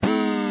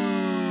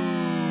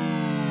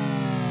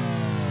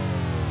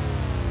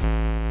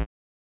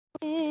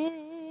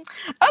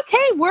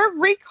Okay, we're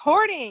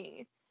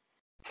recording.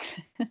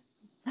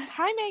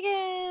 Hi,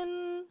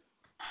 Megan.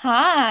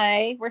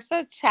 Hi. We're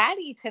so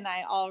chatty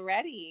tonight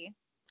already.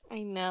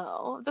 I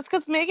know. That's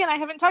because, Megan, I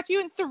haven't talked to you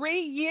in 3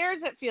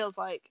 years, it feels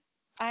like.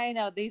 I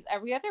know these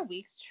every other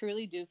weeks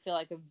truly do feel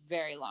like a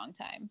very long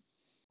time.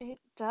 It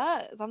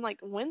does. I'm like,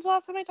 when's the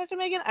last time I talked to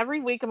Megan?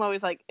 Every week I'm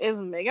always like, is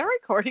Megan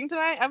recording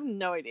tonight? I have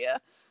no idea.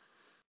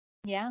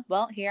 Yeah,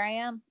 well, here I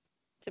am.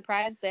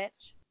 Surprise,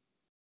 bitch.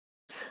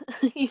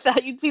 You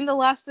thought you'd seen the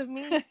last of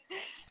me?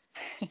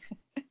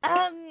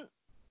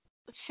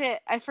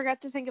 Shit, I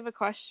forgot to think of a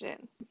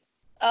question.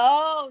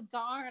 Oh,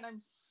 darn. I'm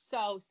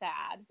so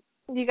sad.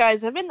 You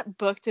guys, I've been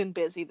booked and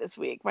busy this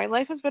week. My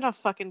life has been a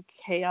fucking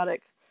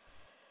chaotic.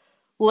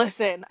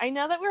 Listen, I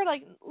know that we're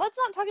like, let's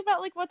not talk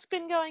about like what's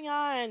been going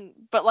on,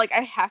 but like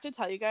I have to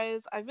tell you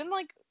guys, I've been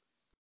like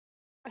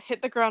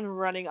hit the ground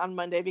running on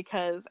Monday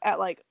because at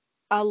like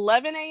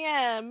 11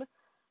 a.m.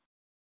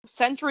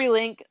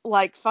 CenturyLink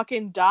like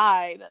fucking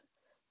died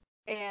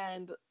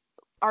and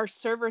our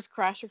servers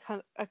crashed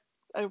in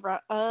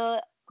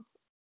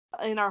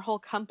our whole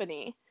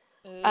company.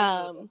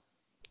 Ooh.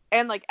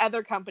 And like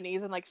other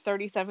companies in like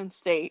 37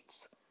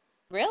 states.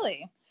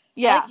 Really?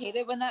 Yeah. I like hate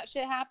it when that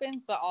shit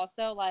happens, but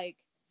also like,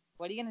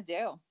 what are you gonna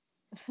do?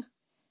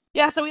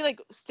 Yeah, so we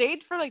like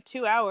stayed for like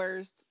 2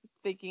 hours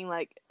thinking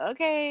like,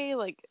 okay,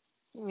 like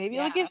maybe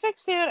it'll get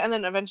fixed soon, and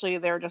then eventually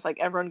they were just like,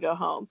 everyone go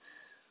home.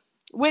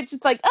 Which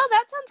it's like, oh,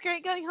 that sounds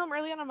great going home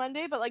early on a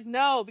Monday, but like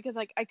no, because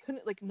like I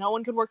couldn't, like no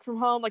one could work from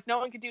home, like no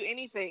one could do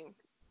anything.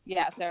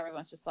 Yeah, so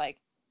everyone's just like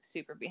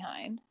super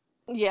behind.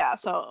 Yeah,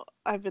 so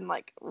I've been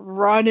like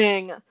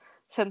running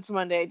since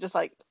Monday, just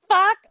like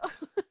fuck.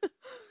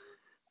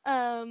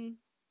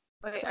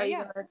 Wait, So, are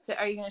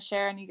you gonna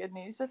share any good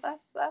news with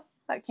us though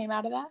that came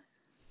out of that?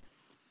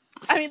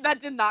 I mean,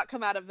 that did not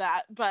come out of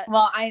that, but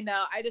well, I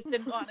know. I just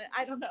didn't want it.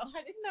 I don't know.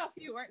 I didn't know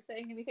if you weren't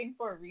saying anything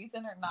for a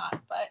reason or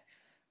not, but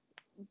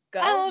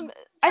go.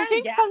 I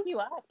think gas you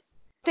up.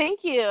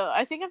 Thank you.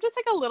 I think I'm just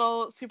like a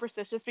little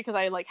superstitious because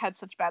I like had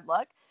such bad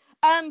luck.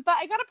 But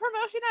I got a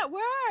promotion at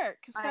work.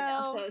 So I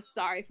know. So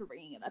sorry for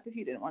bringing it up if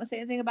you didn't want to say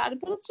anything about it,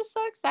 but it's just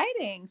so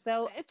exciting.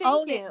 So thank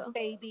own you, it,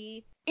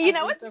 baby. You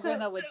know what what's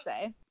Rena would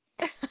say.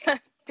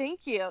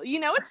 Thank you. You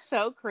know what's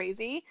so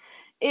crazy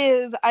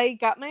is I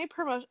got my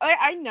promotion.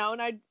 I know,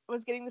 and I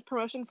was getting this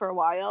promotion for a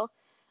while.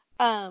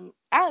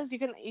 As you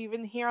can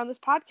even hear on this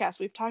podcast,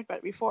 we've talked about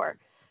it before.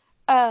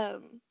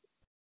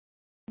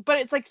 But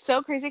it's like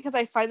so crazy because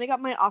I finally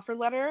got my offer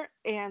letter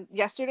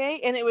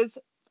yesterday, and it was,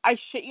 I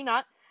shit you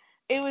not,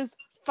 it was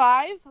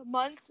 5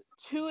 months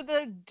to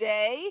the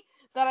day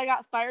that I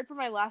got fired from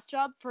my last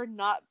job for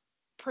not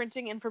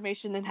printing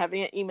information and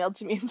having it emailed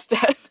to me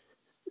instead.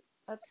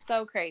 That's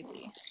so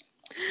crazy.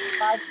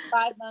 5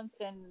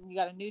 months and you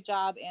got a new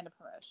job and a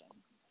promotion.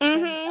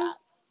 Mm-hmm.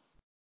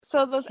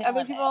 So those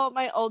other people at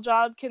my old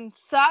job can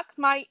suck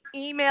my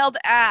emailed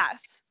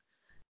ass.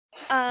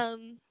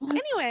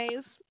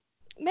 Anyways,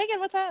 Megan,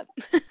 what's up?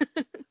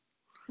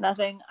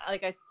 Nothing.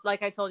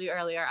 Like I told you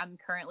earlier, I'm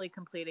currently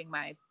completing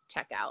my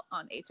checkout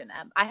on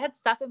H&M. I had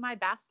stuff in my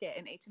basket,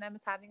 and H&M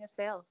is having a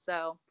sale,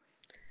 so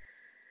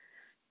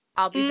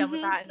I'll be done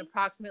with that in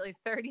approximately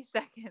 30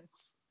 seconds.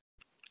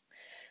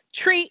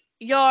 Treat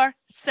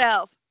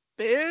yourself,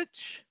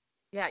 bitch.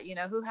 Yeah, you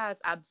know who has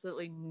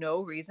absolutely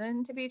no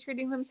reason to be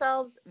treating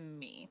themselves?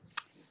 Me.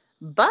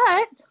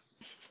 But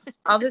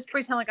I'll just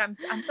pretend like I'm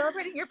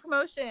celebrating your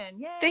promotion.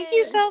 Yay! Thank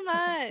you so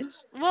much.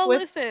 Well,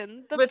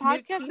 listen, the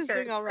podcast is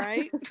doing all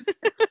right.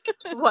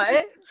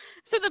 What?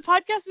 So the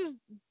podcast is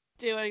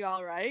doing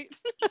all right.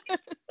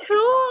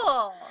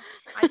 Cool.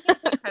 I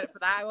can't take credit for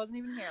that. I wasn't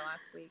even here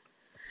last week.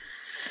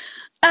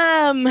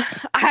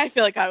 I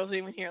feel like I wasn't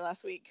even here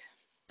last week.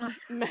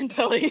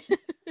 Mentally.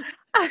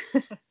 Well,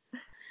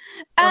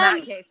 in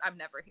that case, I'm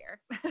never here.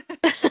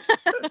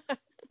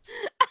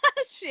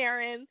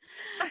 Sharon.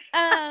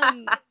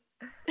 I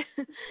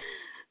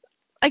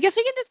guess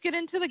we can just get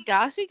into the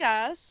gossy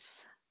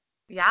goss.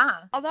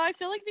 Yeah. Although I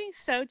feel like being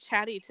so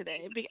chatty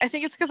today. I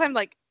think it's because I'm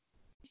like,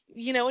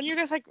 you know, when you're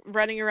just like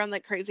running around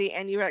like crazy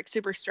and you're like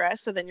super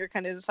stressed, so then you're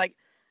kind of just like,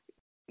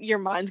 your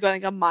mind's going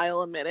like a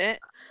mile a minute.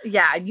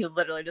 Yeah, and you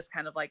literally just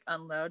kind of like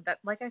unload that.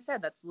 Like I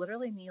said, that's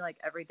literally me like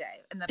every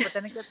day. And then, but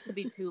then it gets to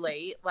be too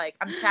late. Like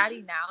I'm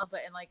chatty now, but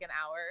in like an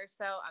hour or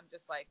so, I'm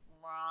just like,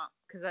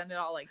 because then it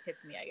all like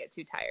hits me. I get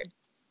too tired.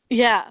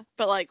 Yeah,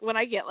 but like when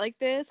I get like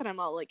this and I'm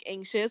all like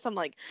anxious, I'm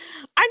like,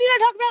 I need to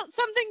talk about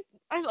something.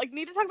 I like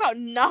need to talk about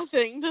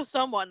nothing to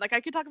someone. Like I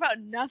could talk about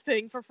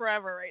nothing for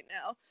forever right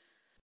now.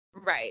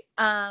 Right.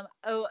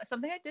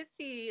 Something I did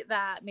see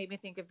that made me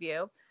think of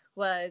you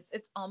was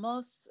it's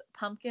almost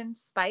pumpkin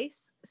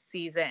spice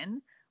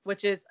season,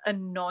 which is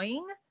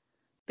annoying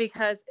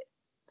because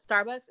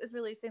Starbucks is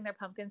releasing their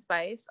pumpkin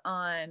spice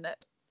on,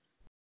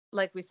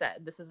 like we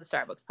said, this is a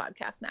Starbucks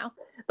podcast now,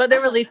 but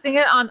they're releasing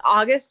it on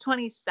August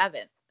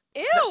 27th.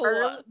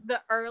 Ew.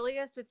 The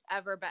earliest it's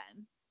ever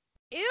been.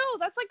 Ew,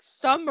 that's like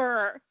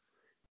summer.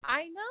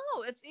 I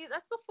know.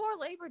 That's before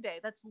Labor Day.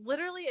 That's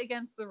literally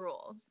against the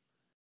rules.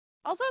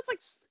 Also, it's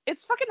like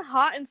it's fucking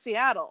hot in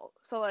Seattle,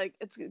 so like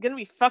it's gonna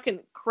be fucking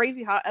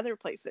crazy hot other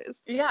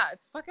places. Yeah,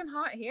 it's fucking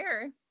hot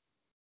here.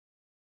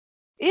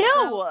 So,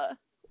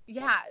 Ew.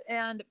 yeah,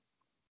 and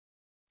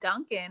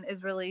Dunkin'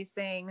 is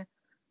releasing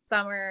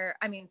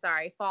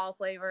fall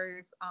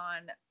flavors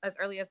on as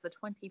early as the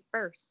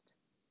 21st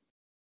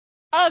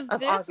Of of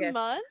this August.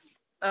 month,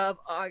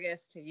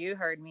 You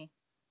heard me.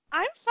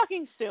 I'm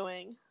fucking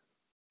suing.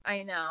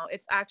 I know.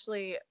 It's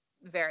actually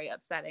very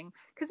upsetting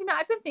because,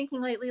 I've been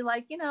thinking lately,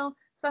 like,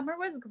 summer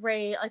was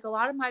great. Like, a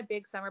lot of my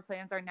big summer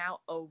plans are now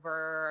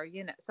over,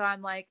 so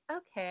I'm like,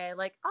 okay,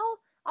 like,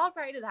 I'll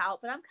write it out,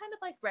 but I'm kind of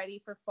like ready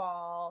for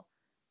fall.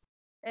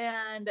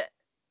 And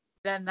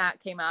then that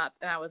came up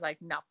and I was like,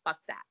 no, fuck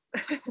that.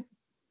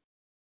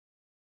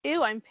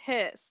 Ew, I'm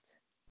pissed.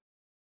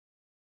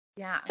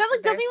 Yeah. That So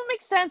like doesn't even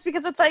make sense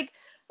because it's like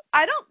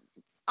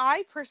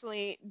I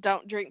personally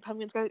don't drink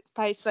pumpkin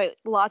spice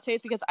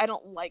lattes because I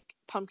don't like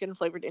pumpkin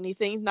flavored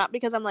anything. Not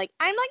because I'm like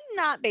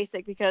not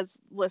basic, because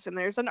listen,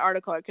 there's an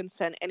article I can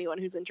send anyone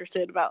who's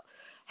interested about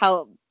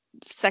how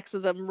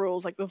sexism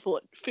rules like the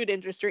food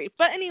industry.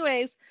 But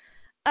anyways,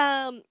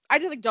 I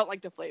just like don't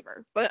like the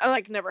flavor, but I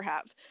like never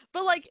have.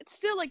 But like it's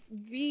still like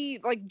the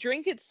like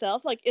drink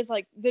itself like is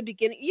like the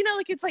beginning,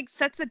 like it's like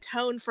sets a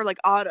tone for like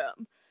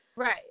autumn.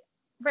 Right.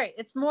 Right.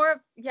 It's more of,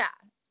 yeah.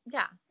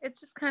 Yeah.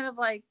 It's just kind of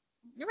like,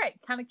 you're right,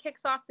 kind of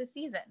kicks off the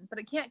season, but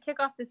it can't kick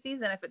off the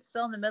season if it's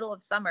still in the middle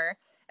of summer.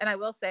 And I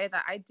will say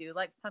that I do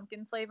like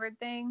pumpkin flavored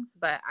things,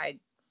 but I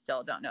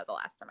still don't know the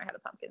last time I had a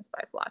pumpkin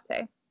spice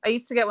latte. I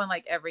used to get one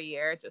like every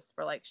year just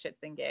for like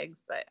shits and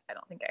gigs, but I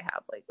don't think I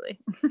have lately.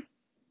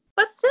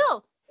 But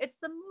still, it's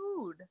the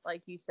mood,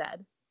 like you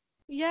said.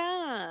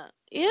 Yeah.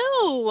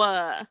 Ew.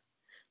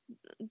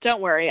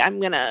 Don't worry, I'm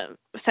gonna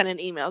send an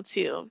email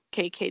to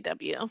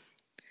KKW.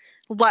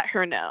 Let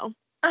her know.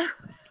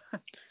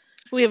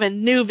 We have a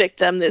new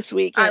victim this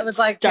week, and I was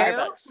like,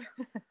 Starbucks.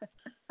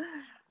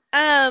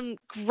 who?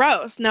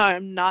 Gross. No,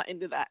 I'm not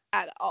into that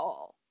at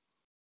all.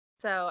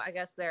 So I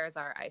guess there's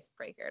our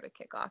icebreaker to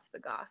kick off the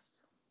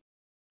goss.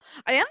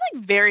 I am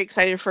like very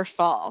excited for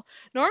fall.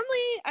 Normally,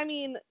 I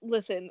mean,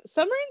 listen,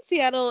 summer in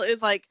Seattle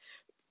is like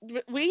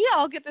we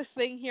all get this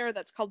thing here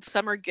that's called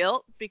summer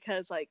guilt,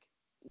 because like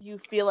you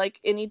feel like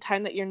any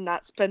time that you're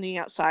not spending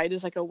outside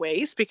is like a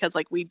waste because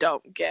like we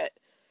don't get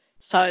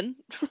sun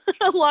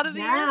a lot of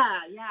the year.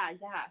 Yeah.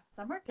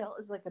 Summer guilt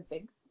is like a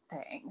big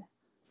thing.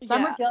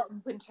 Summer guilt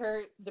and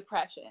winter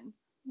depression.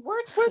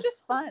 We're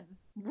just fun.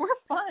 We're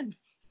fun.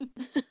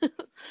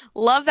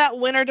 Love that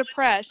winter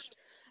depression.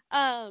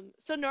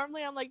 So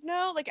normally I'm like,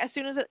 no, like as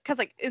soon as because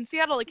like in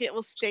Seattle, like it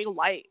will stay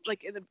light,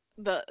 like in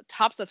the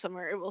tops of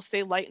summer, it will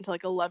stay light until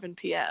like 11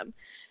 p.m.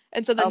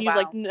 And so then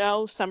like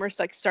know summer's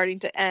like starting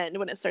to end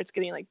when it starts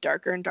getting like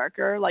darker and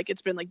darker. Like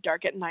it's been like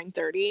dark at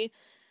 9:30.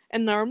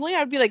 And normally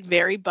I'd be like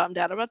very bummed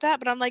out about that,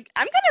 but I'm like,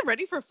 I'm kind of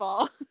ready for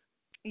fall.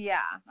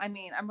 Yeah, I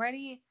mean, I'm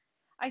ready.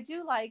 I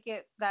do like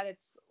it that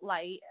it's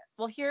light.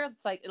 Well, here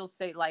it's like it'll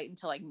stay light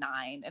until like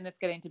 9, and it's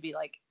getting to be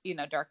like,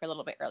 darker a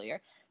little bit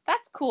earlier.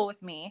 That's cool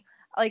with me.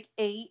 Like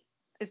 8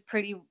 is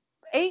pretty,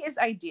 8 is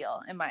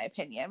ideal in my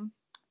opinion.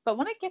 But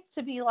when it gets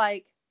to be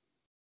like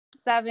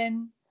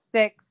 7,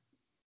 6,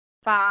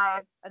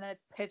 5, and then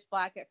it's pitch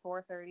black at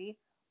 4:30,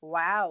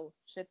 wow,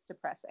 shit's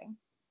depressing.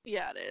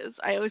 Yeah, it is.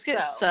 I always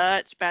get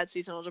such bad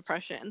seasonal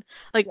depression.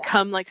 Like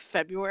come like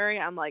February,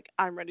 I'm like,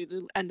 I'm ready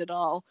to end it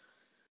all.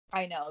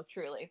 I know,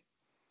 truly.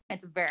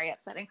 It's very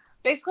upsetting.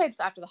 Basically, it's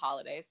after the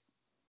holidays.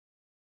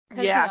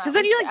 Yeah, because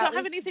then you like don't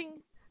have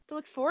anything to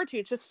look forward to.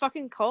 It's just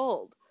fucking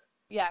cold.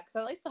 Yeah, because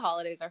at least the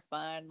holidays are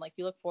fun. Like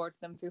you look forward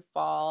to them through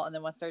fall, and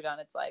then once they're done,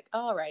 it's like,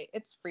 oh, all right,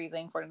 it's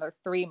freezing for another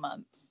 3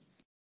 months.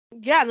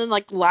 Yeah, and then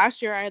like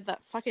last year I had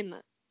that fucking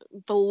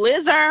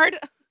blizzard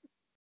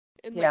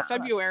in like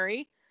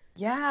February.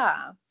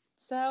 Yeah.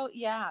 So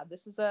yeah,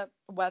 this is a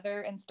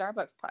weather and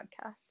Starbucks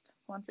podcast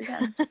once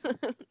again.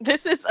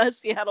 This is a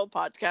Seattle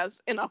podcast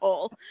in a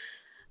whole.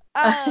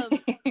 That's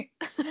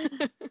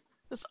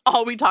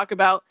all we talk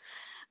about.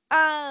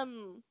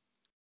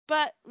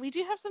 But we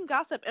do have some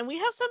gossip, and we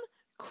have some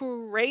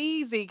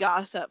crazy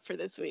gossip for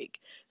this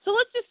week. So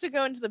let's just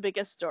go into the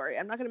biggest story.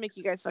 I'm not going to make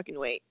you guys fucking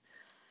wait.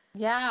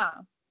 Yeah.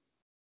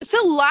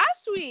 So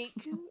last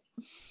week,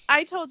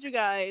 I told you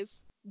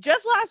guys,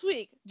 just last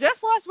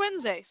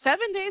Wednesday,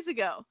 7 days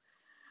ago,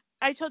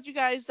 I told you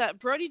guys that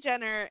Brody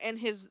Jenner and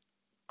his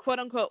quote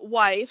unquote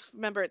wife,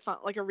 remember it's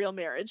not like a real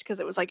marriage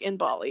because it was like in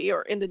Bali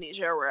or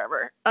Indonesia or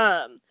wherever,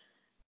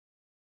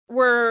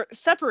 were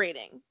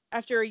separating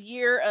after a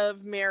year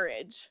of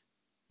marriage.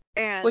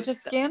 And which is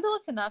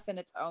scandalous enough in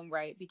its own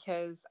right,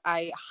 because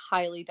I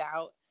highly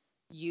doubt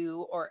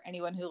you or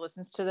anyone who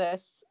listens to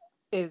this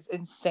is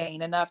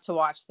insane enough to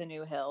watch The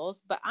New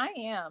Hills, but I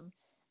am.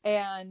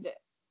 And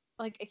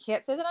like, I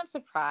can't say that I'm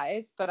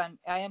surprised, but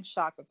I am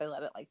shocked that they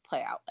let it like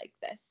play out like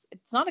this.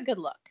 It's not a good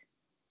look.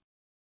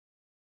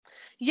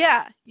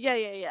 Yeah.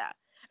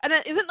 And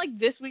then isn't like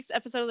this week's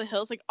episode of The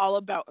Hills like all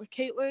about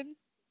Caitlyn?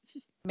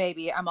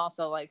 Maybe. I'm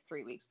also like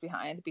 3 weeks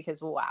behind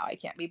because wow, I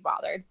can't be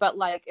bothered. But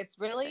like, it's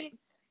really,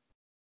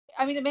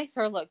 I mean, it makes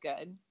her look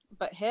good,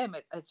 but him,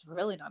 it's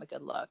really not a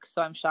good look.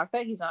 So I'm shocked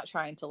that he's not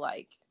trying to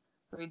like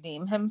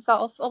redeem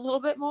himself a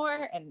little bit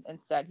more, and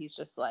instead he's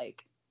just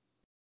like,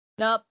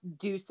 nope,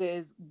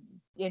 deuces,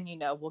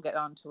 and we'll get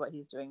on to what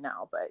he's doing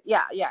now. But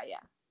yeah.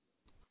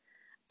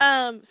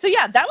 So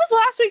yeah, that was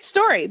last week's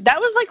story. That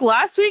was like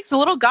last week's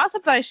little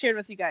gossip that I shared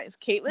with you guys.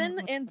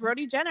 Caitlyn and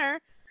Brody Jenner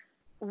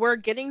were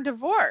getting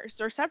divorced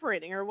or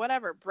separating or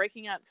whatever,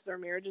 breaking up because their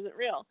marriage isn't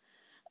real.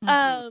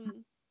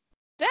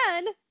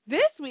 Then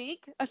this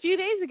week, a few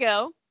days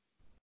ago,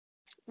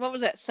 what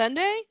was that,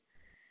 Sunday?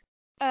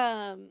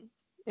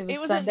 It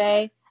was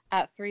Sunday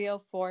at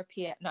 3:04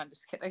 p.m. No, I'm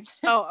just kidding.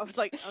 Oh, I was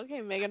like,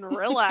 okay, Megan,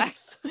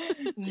 relax.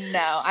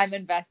 No, I'm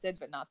invested,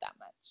 but not that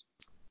much.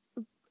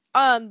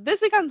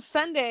 This week on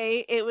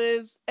Sunday, it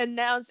was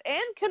announced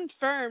and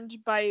confirmed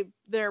by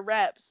their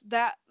reps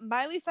that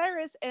Miley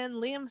Cyrus and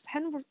Liam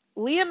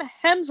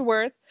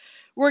Hemsworth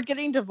were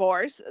getting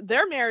divorced.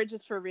 Their marriage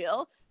is for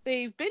real.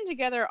 They've been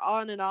together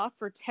on and off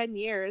for 10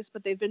 years,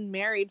 but they've been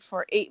married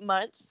for 8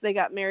 months. They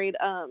got married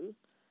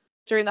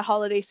during the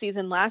holiday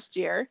season last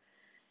year.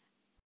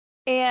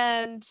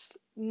 And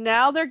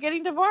now they're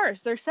getting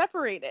divorced. They're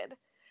separated.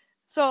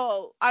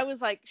 So I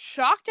was like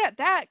shocked at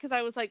that because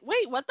I was like,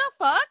 wait, what the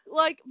fuck?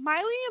 Like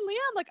Miley and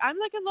Liam, like I'm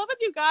like in love with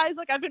you guys.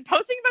 Like I've been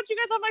posting about you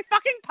guys on my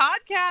fucking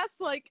podcast.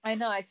 Like I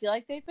know, I feel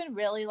like they've been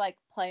really like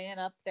playing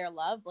up their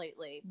love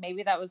lately.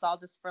 Maybe that was all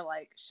just for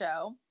like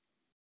show.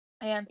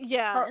 And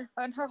yeah,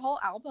 her whole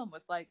album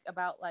was like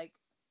about like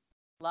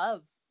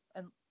love,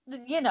 and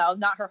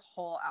not her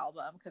whole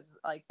album because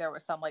like there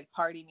was some like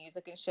party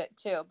music and shit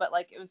too, but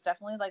like it was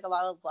definitely like a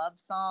lot of love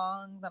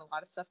songs and a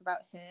lot of stuff about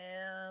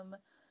him.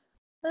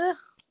 Ugh.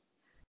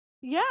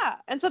 Yeah.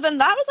 And so then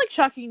that was like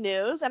shocking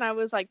news, and I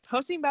was like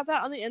posting about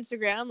that on the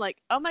Instagram, like,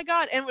 oh my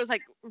god, and it was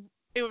like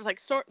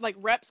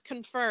reps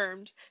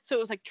confirmed, so it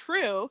was like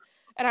true,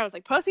 and I was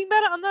like posting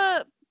about it on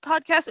the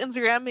podcast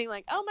Instagram, being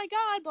like, oh my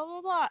god, blah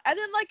blah blah, and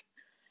then like,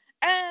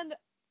 and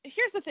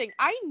here's the thing,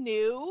 I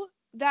knew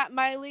that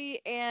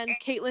Miley and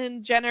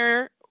Caitlyn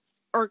Jenner,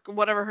 or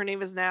whatever her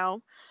name is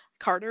now,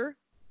 Carter,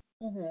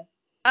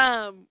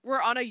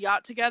 were on a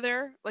yacht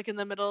together, like in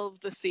the middle of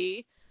the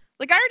sea.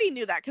 Like, I already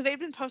knew that because they'd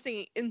been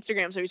posting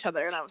Instagrams of each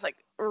other, and I was like,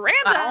 random.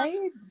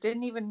 I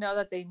didn't even know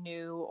that they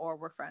knew or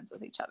were friends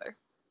with each other.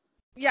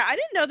 Yeah, I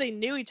didn't know they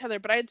knew each other,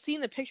 but I had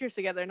seen the pictures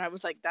together, and I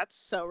was like, that's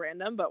so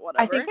random, but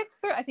whatever.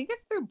 I think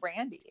it's through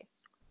Brandy.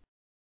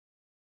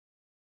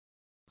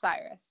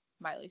 Cyrus,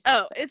 Miley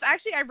Cyrus. Oh, it's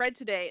actually, I read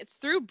today, it's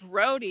through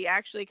Brody,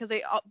 actually, because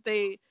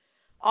they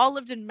all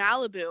lived in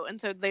Malibu, and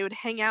so they would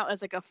hang out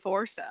as like a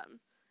foursome.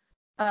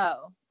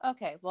 Oh,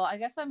 okay. Well, I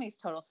guess that makes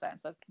total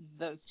sense that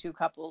those two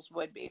couples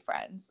would be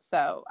friends.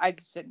 So I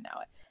just didn't know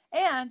it.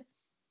 And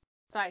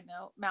side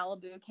note,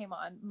 Malibu came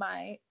on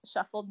my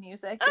shuffled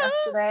music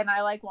yesterday, and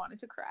I like wanted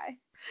to cry. And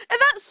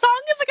that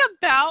song is like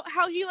about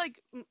how he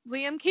like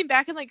Liam came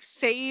back and like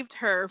saved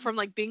her from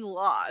like being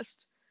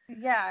lost.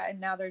 Yeah, and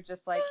now they're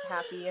just like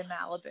happy in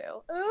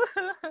Malibu.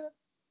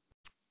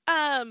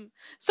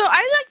 So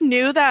I like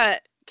knew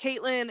that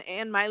Caitlyn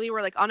and Miley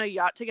were like on a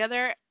yacht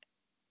together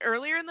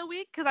earlier in the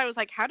week because I was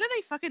like, how do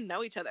they fucking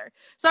know each other?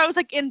 So I was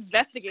like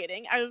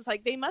investigating. I was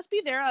like, they must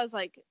be there. I was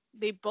like,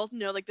 they both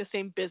know like the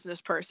same business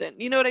person.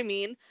 You know what I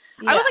mean?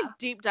 Yeah. I was like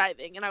deep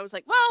diving, and I was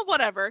like, well,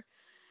 whatever.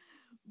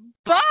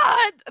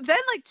 But then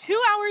like 2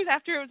 hours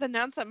after it was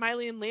announced that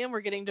Miley and Liam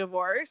were getting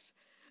divorced,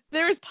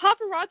 there was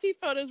paparazzi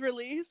photos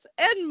released,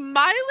 and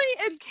Miley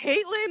and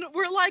Caitlyn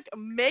were like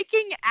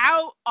making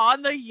out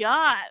on the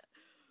yacht.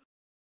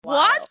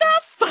 Wild. What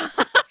the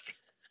fuck?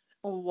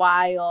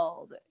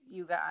 Wild,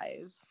 you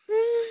guys.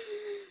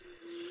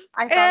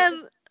 I thought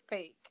it was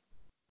fake.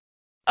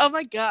 Oh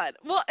my god.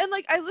 Well, and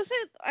like I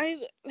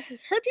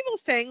heard people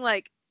saying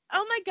like,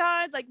 oh my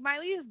god, like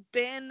Miley has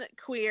been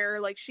queer,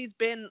 like she's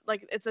been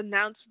like, it's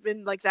announced,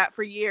 been like that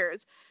for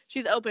years,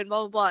 she's open,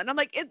 blah blah blah. And I'm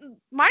like,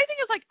 my thing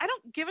is like, I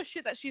don't give a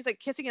shit that she's like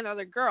kissing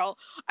another girl.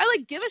 I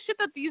like give a shit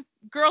that these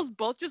girls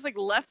both just like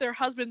left their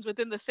husbands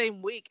within the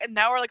same week and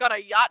now we're like on a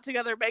yacht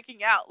together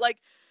making out. Like,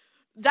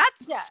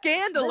 that's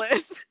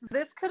scandalous.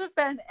 This could have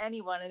been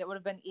anyone, and it would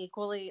have been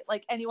equally,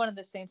 like anyone in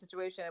the same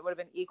situation, it would have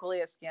been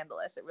equally as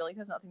scandalous. It really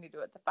has nothing to do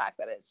with the fact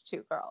that it's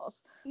two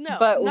girls. No,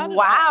 but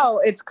wow,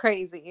 it's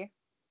crazy.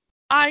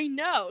 I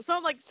know. So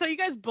I'm like, so you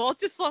guys both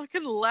just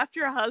fucking left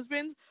your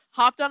husbands,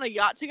 hopped on a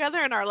yacht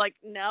together, and are like,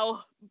 no,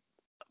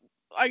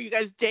 are you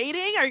guys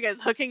dating? Are you guys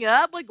hooking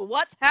up? Like,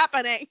 what's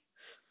happening?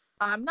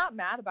 I'm not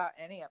mad about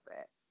any of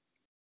it.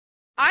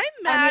 I'm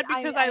mad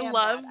because I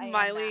love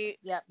Miley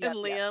and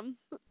Liam.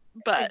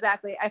 But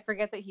exactly, I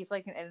forget that he's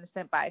like an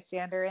innocent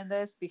bystander in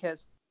this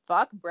because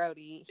fuck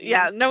Brody.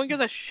 No one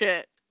gives a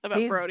shit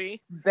about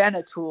Brody. Been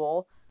a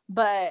tool,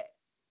 but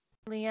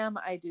Liam,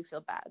 I do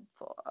feel bad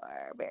for,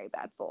 very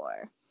bad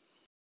for.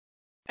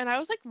 And I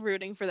was like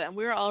rooting for them.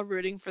 We were all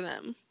rooting for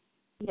them.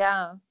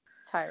 Yeah,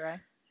 Tyra.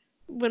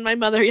 When my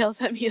mother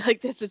yells at me like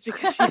this, it's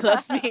because she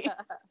loves me.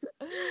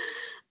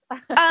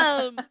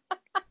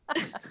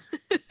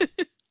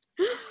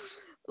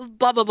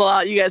 Blah blah blah.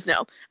 You guys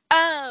know.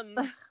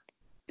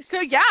 So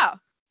yeah,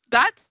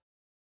 that's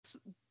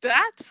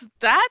that's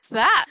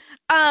that.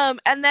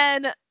 And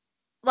then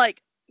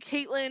like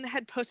Caitlyn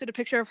had posted a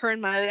picture of her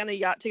and Miley on a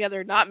yacht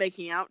together, not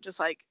making out, just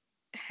like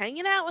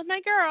hanging out with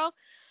my girl.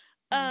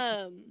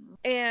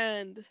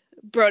 And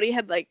Brody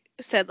had like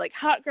said like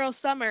hot girl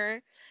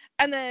summer,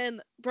 and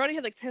then Brody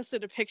had like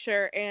posted a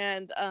picture,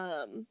 and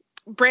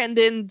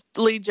Brandon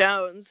Lee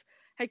Jones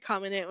had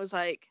commented, it was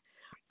like,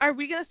 are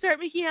we gonna start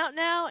making out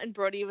now? And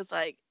Brody was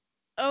like,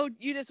 oh,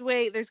 you just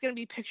wait, there's gonna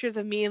be pictures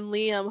of me and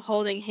Liam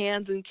holding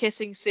hands and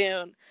kissing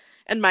soon.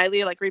 And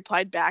Miley like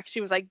replied back,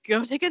 she was like,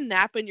 go take a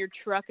nap in your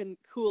truck and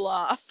cool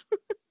off.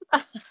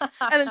 And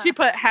then she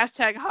put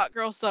hashtag hot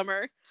girl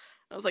summer.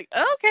 I was like,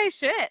 okay,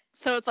 shit.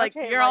 So it's like,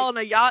 okay, you're like, all on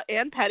a yacht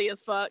and petty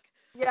as fuck.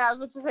 Yeah, I was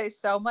about to say,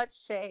 so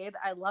much shade.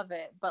 I love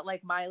it. But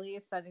like Miley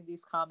is sending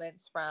these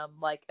comments from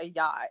like a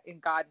yacht in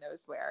God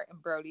knows where,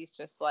 and Brody's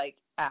just like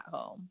at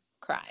home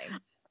crying.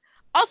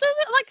 Also,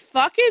 like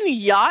fucking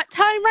yacht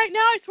time right now.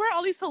 I swear,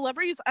 all these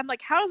celebrities, I'm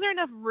like, how is there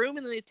enough room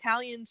in the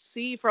Italian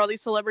Sea for all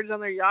these celebrities on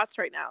their yachts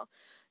right now?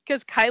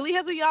 Because Kylie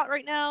has a yacht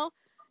right now.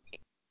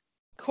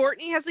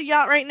 Kourtney has a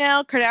yacht right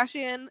now.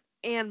 Kardashian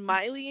and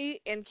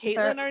Miley and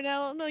Caitlyn are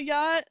now on a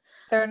yacht.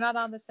 They're not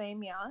on the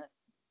same yacht?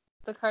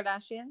 The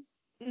Kardashians?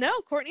 No,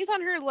 Kourtney's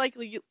on her like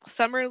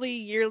summerly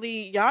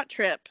yearly yacht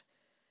trip.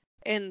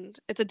 And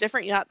it's a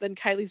different yacht than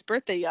Kylie's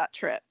birthday yacht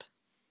trip.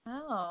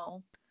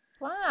 Oh.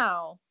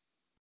 Wow.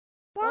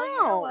 Wow. Well, you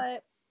know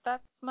what?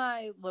 That's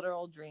my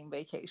literal dream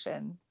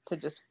vacation, to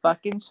just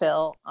fucking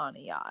chill on a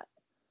yacht.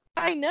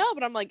 I know,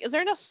 but I'm like, is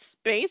there enough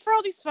space for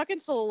all these fucking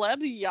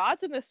celeb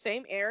yachts in the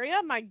same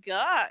area? My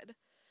God.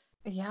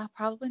 Yeah,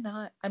 probably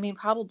not. I mean,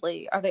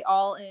 probably. Are they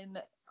all in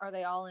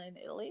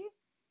Italy?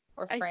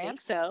 Or France? I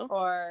think so.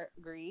 Or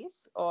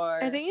Greece?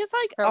 Or I think it's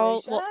like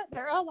Croatia? Well,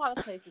 there are a lot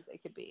of places they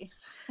could be.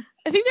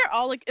 I think they're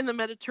all like in the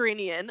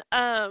Mediterranean.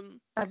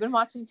 I've been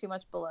watching too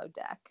much Below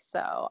Deck,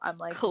 so I'm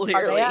like,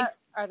 clearly.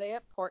 Are they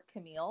at Port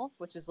Camille,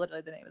 which is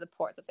literally the name of the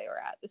port that they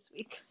were at this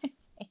week?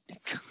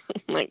 Oh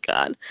my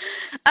God.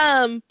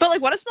 But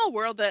like, what a small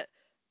world that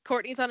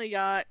Kourtney's on a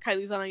yacht,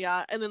 Kylie's on a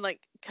yacht, and then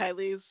like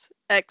Kylie's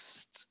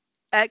ex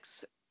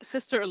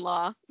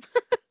sister-in-law.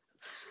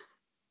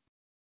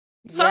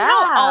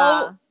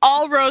 Somehow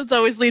all roads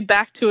always lead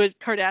back to a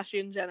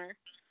Kardashian Jenner.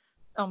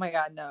 Oh my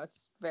God, no,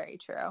 it's very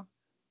true.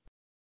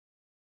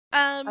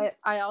 I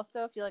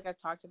also feel like I've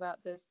talked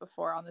about this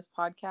before on this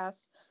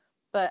podcast,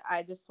 but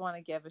I just want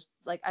to give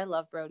I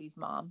love Brody's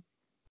mom.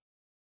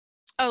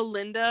 Oh,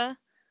 Linda?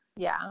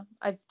 Yeah,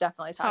 I've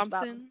definitely talked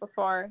about this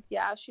before.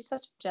 Yeah, she's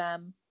such a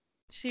gem.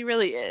 She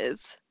really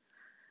is.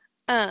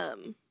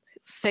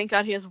 Thank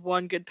God he has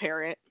one good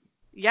parent.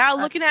 Yeah,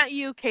 looking at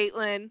you,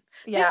 Caitlyn.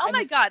 Yeah. Dude,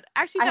 my God.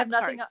 Actually, I have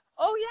nothing.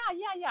 Oh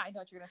yeah. I know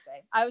what you're gonna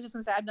say. I was just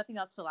gonna say I have nothing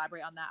else to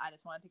elaborate on that. I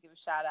just wanted to give a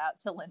shout out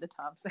to Linda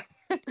Thompson.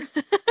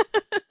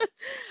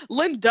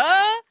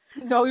 Linda.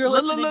 No, you're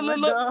listening,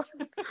 Linda.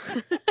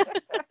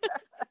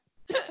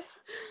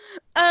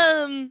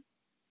 I'm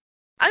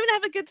gonna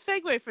have a good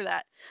segue for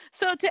that.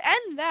 So to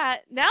end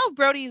that, now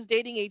Brody's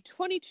dating a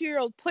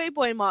 22-year-old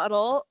Playboy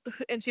model,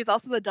 and she's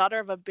also the daughter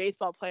of a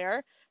baseball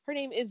player. Her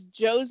name is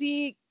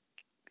Josie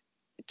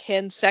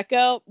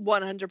Canseco.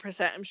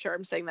 100%. I'm sure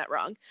I'm saying that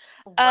wrong.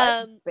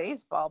 What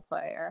baseball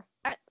player?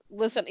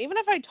 Listen, even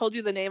if I told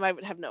you the name, I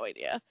would have no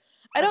idea.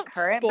 I don't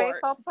current sport.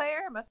 Baseball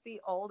player must be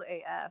old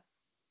AF.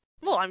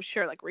 Well, I'm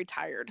sure like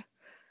retired.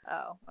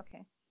 Oh,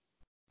 okay.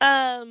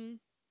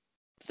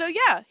 So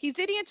yeah, he's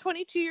dating a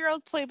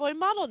 22-year-old Playboy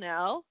model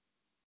now.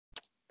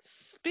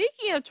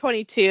 Speaking of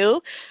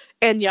 22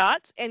 and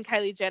yachts and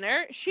Kylie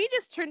Jenner, she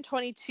just turned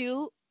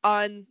 22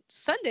 on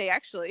Sunday,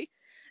 actually.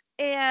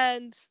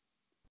 And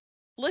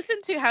listen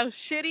to how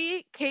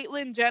shitty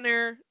Caitlyn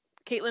Jenner,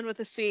 Caitlyn with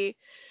a C,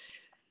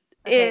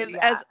 is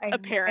as a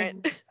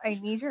parent. I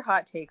need your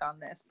hot take on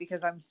this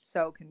because I'm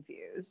so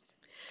confused.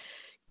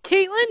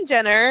 Caitlyn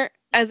Jenner,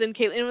 as in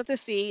Caitlyn with a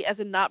C, as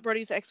in not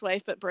Brody's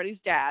ex-wife, but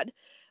Brody's dad,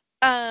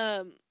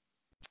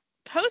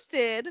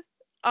 posted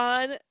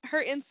on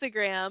her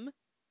Instagram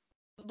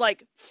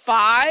like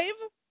 5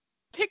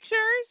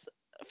 pictures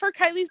for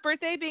Kylie's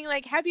birthday, being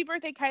like, happy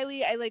birthday,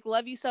 Kylie, I like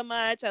love you so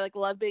much, I like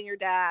love being your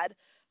dad,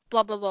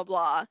 blah blah blah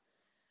blah.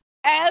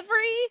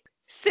 Every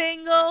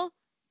single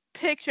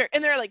picture,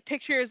 and there are like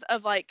pictures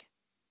of like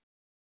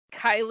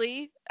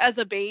Kylie as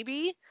a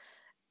baby,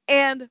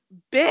 and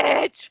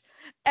bitch,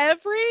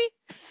 every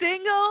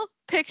single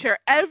picture,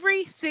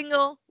 every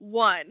single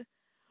one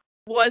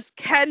was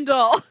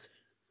Kendall.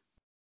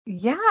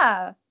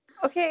 Yeah.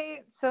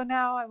 Okay, so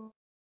now I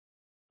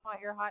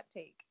want your hot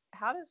take.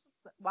 How did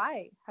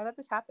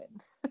this happen?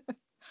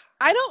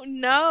 I don't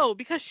know,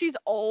 because she's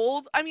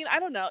old. I mean, I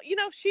don't know. You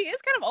know, she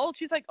is kind of old.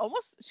 She's like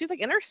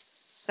in her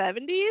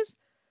 70s.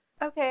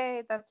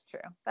 Okay, that's true.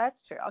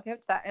 I'll give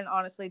it to that. And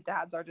honestly,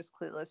 dads are just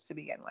clueless to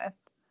begin with.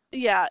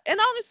 Yeah, and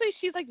honestly,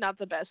 she's like not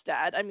the best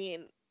dad. I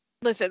mean,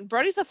 listen,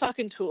 Brody's a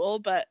fucking tool,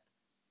 but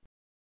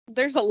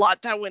there's a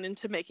lot that went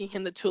into making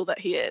him the tool that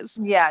he is.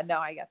 Yeah, no,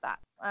 I get that.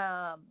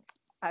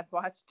 I've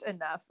watched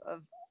enough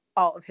of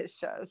all of his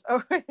shows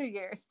over the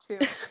years to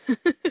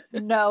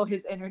know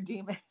his inner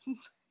demons.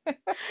 And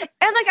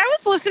like I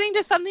was listening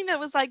to something that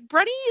was like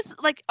Brenny's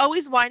like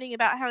always whining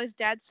about how his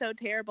dad's so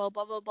terrible,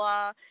 blah blah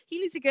blah. He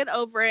needs to get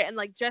over it and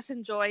like just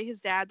enjoy his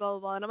dad, blah blah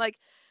blah. And I'm like,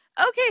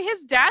 okay,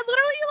 his dad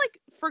literally like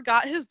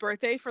forgot his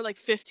birthday for like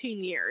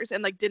 15 years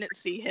and like didn't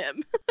see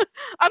him.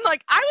 I'm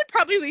like, I would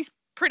probably be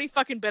pretty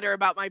fucking bitter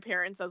about my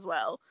parents as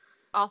well.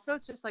 Also,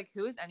 it's just like,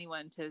 who is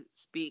anyone to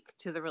speak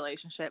to the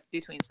relationship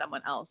between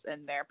someone else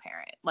and their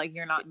parent? Like,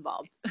 you're not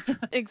involved.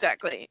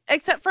 Exactly.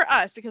 Except for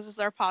us, because it's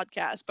our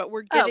podcast, but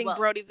we're giving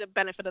Brody the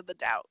benefit of the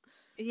doubt.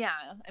 Yeah.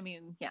 I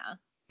mean, yeah.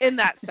 In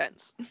that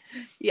sense.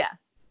 Yeah.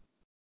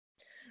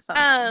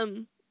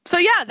 Sometimes. So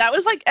yeah, that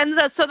was like, and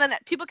so then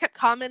people kept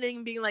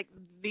commenting, being like,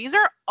 these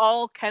are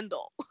all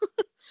Kendall.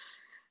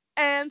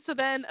 And so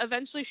then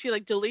eventually she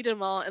like deleted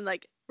them all and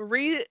like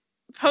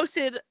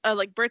posted a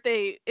like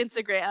birthday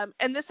Instagram,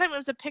 and this time it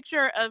was a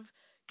picture of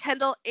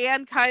Kendall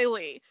and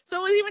Kylie. So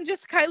it wasn't even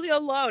just Kylie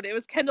alone, it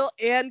was Kendall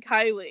and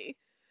Kylie.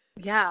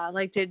 Yeah,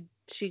 like did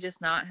she just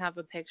not have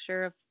a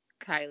picture of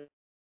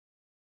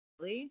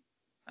Kylie?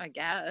 I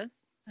guess.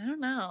 I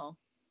don't know.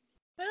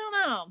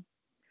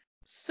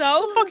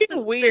 So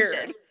fucking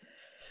weird.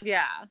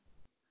 Yeah.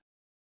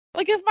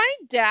 Like if my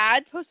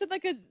dad posted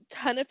like a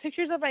ton of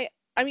pictures of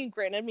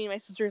granted, me and my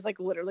sisters, like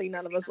literally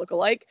none of us look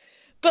alike.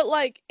 But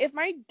like if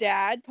my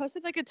dad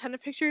posted like a ton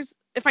of pictures,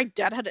 if my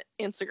dad had an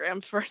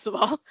Instagram, first of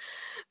all,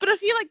 but if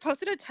he like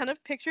posted a ton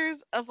of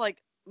pictures of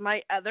like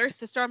my other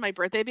sister on my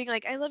birthday being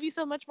like, I love you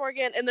so much,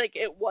 Morgan, and like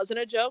it wasn't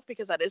a joke,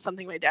 because that is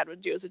something my dad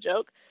would do as a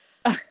joke,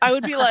 I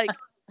would be like,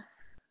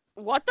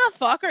 what the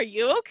fuck, are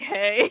you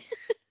okay?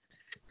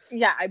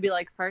 Yeah, I'd be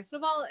like, first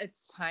of all,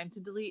 it's time to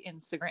delete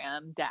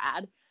Instagram,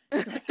 Dad.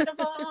 Second of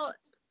all,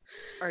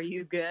 are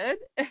you good?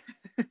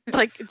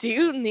 Like, do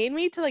you need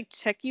me to like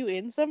check you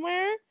in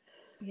somewhere?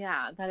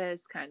 Yeah, that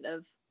is kind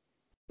of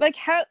like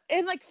how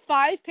in like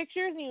 5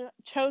 pictures and you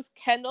chose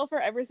Kendall for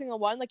every single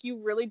one. Like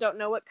you really don't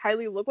know what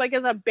Kylie looked like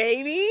as a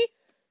baby.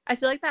 I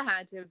feel like that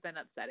had to have been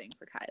upsetting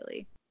for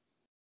Kylie.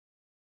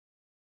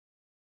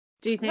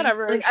 Do you think?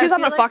 Whatever. Like, she's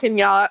on a fucking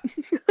yacht.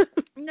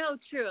 No,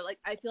 true. Like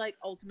I feel like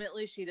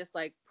ultimately she just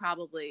like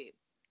probably,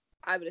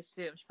 I would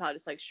assume she probably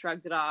just like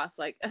shrugged it off,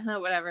 like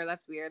whatever,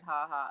 that's weird,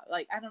 ha ha.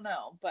 Like I don't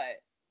know,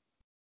 but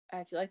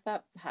I feel like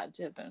that had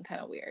to have been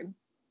kind of weird.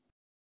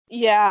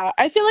 Yeah,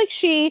 I feel like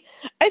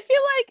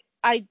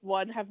I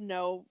have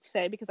no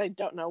say because I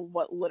don't know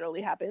what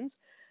literally happens.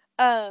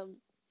 But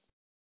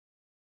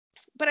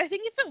I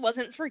think if it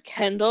wasn't for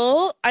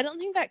Kendall, I don't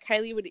think that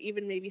Kylie would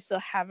even maybe still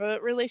have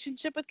a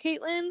relationship with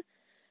Caitlyn,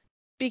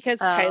 because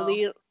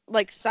Kylie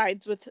like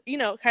sides with,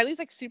 Kylie's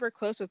like super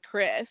close with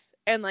Chris,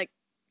 and like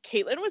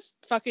Caitlyn was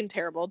fucking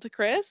terrible to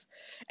Chris,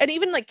 and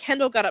even like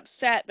Kendall got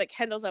upset, but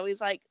Kendall's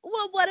always like,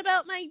 well, what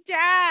about my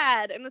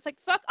dad? And it's like,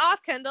 fuck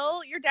off,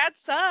 Kendall, your dad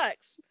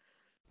sucks.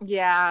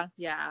 Yeah,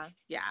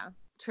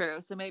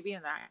 true. So maybe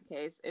in that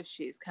case, if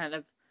she's kind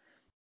of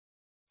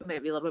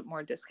maybe a little bit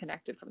more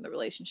disconnected from the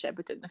relationship,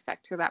 it didn't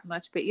affect her that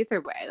much. But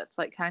either way, that's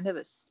like kind of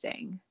a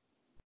sting.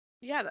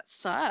 Yeah, that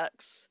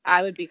sucks.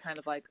 I would be kind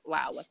of like,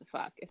 wow, what the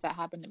fuck if that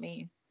happened to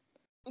me.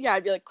 Yeah,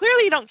 I'd be like,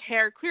 clearly you don't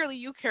care. Clearly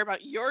you care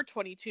about your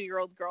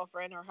 22-year-old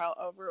girlfriend, or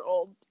however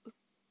old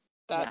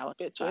that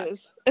bitch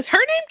is. Is her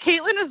name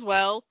Caitlyn as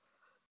well?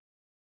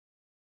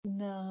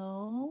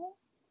 No.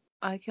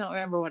 I can't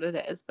remember what it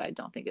is, but I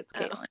don't think it's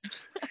Caitlyn.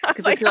 I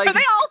was like, are they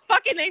all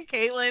fucking named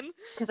Caitlyn?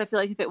 Because I feel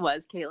like if it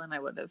was Caitlyn, I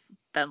would have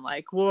been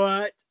like,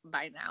 what?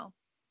 By now.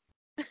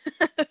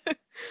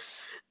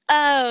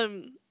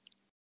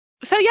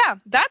 So yeah,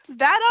 that's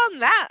that on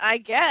that, I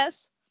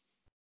guess.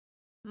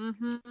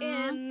 Mm-hmm.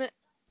 And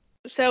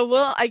so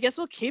I guess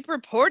we'll keep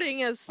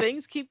reporting as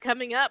things keep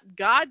coming up.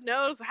 God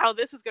knows how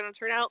this is going to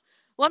turn out.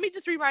 Let me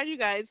just remind you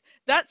guys,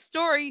 that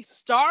story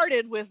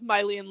started with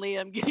Miley and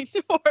Liam getting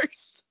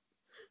divorced.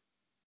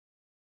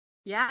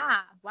 Yeah.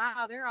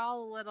 Wow. They're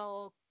all a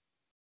little,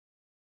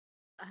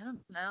 I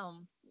don't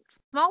know.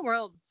 Small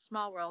world.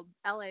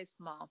 LA's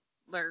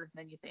smaller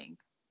than you think.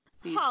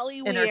 These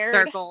Hollywood. Inner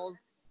circles.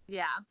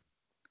 Yeah.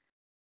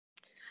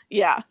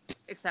 Yeah.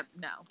 Except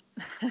no.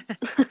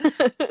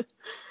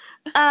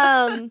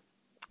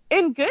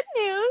 In good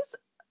news,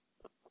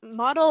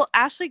 model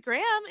Ashley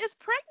Graham is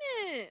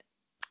pregnant.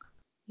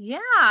 Yeah,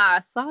 I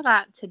saw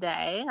that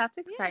today. That's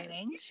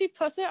exciting. Yeah. She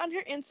posted it on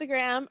her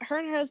Instagram. Her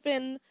and her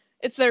husband,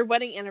 it's their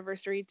wedding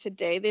anniversary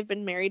today. They've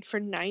been married for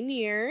 9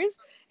 years.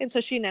 And so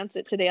she announced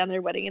it today on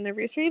their wedding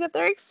anniversary that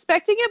they're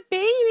expecting a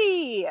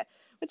baby,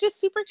 which is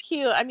super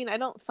cute. I mean, I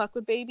don't fuck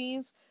with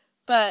babies,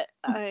 but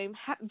I'm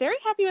very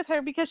happy with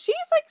her because she's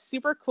like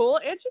super cool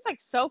and she's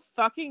like so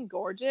fucking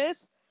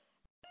gorgeous.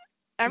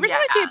 Every time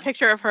I see a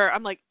picture of her,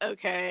 I'm like,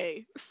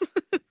 okay.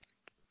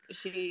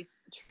 She's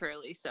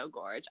truly so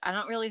gorgeous. I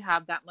don't really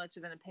have that much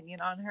of an opinion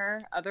on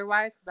her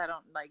otherwise because I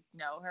don't like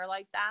know her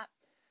like that.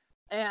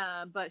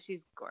 But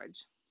she's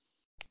gorgeous.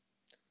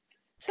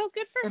 So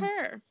good for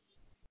her.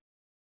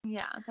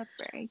 Yeah, that's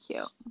very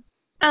cute.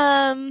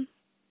 I'm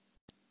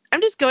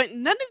just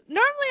going. Normally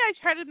I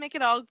try to make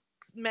it all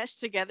mesh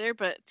together,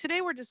 but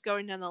today we're just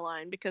going down the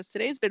line because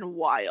today's been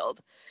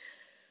wild.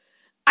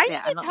 I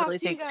need to talk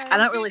to you guys. I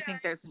don't really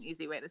think there's an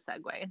easy way to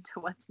segue into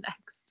what's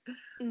next.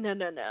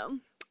 No.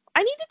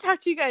 I need to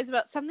talk to you guys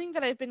about something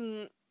that I've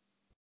been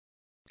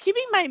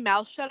keeping my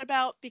mouth shut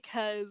about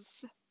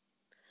because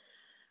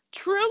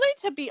truly,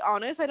 to be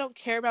honest, I don't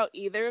care about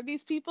either of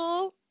these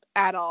people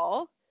at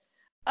all.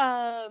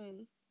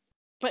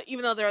 But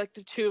even though they're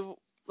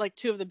like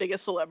two of the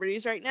biggest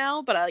celebrities right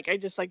now, but I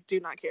just like do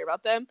not care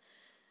about them.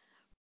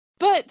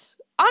 But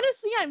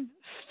honestly, I'm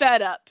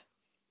fed up.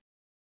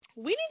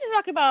 We need to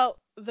talk about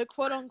the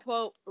quote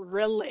unquote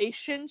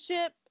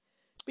relationship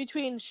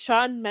between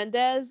Shawn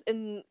Mendes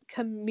and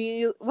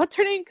Camila. What's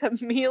her name?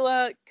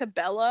 Camila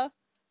Cabello.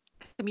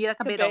 Camila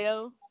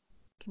Cabello.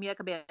 Camila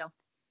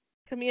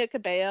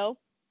Cabello.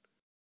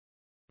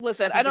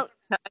 Listen, I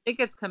think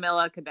it's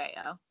Camila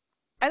Cabello.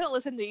 I don't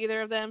listen to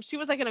either of them. She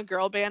was like in a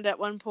girl band at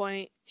one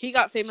point. He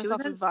got famous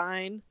off of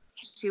Vine.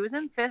 She was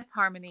in Fifth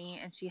Harmony,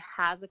 and she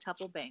has a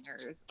couple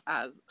bangers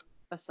as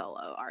a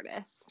solo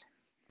artist.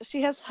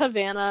 She has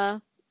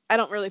Havana. I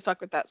don't really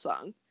fuck with that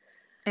song.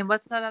 And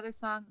what's that other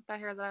song I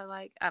hear that I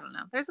like? I don't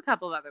know. There's a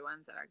couple of other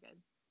ones that are good.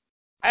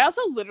 I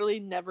also literally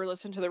never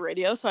listen to the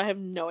radio, so I have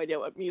no idea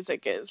what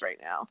music is right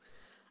now.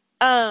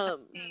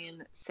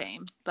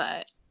 Same.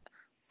 But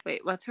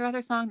wait, what's her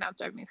other song? Now it's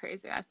driving me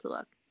crazy. I have to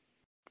look.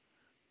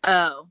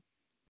 Oh,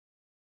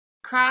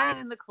 Crying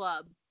in the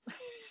Club.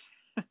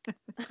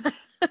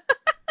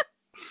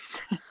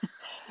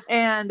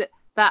 And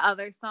that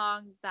other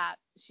song that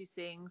she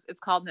sings, it's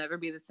called Never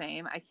Be the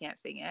Same. I can't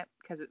sing it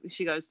because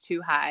she goes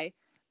too high,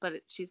 but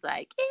she's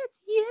like,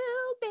 it's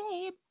you,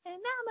 babe,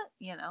 and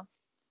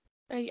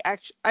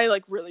I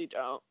like really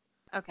don't.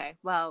 Okay,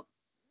 well,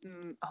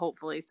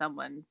 hopefully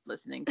someone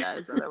listening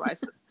does.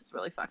 Otherwise, it's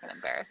really fucking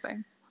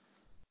embarrassing.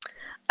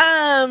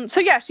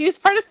 So yeah, she was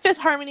part of Fifth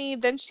Harmony.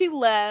 Then she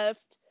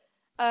left.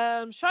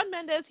 Shawn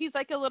Mendes, he's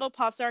like a little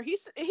pop star.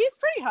 He's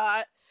pretty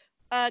hot.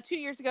 2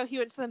 years ago, he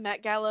went to the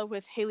Met Gala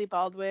with Hailey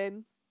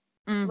Baldwin.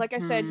 Mm-hmm. Like I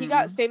said, he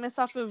got famous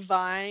off of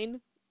Vine.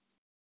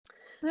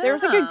 Oh. There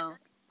was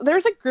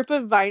a group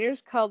of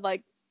Viners called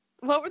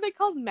what were they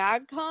called?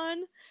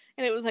 MagCon,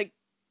 and it was like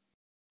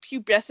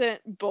pubescent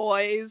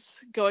boys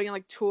going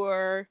on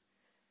tour,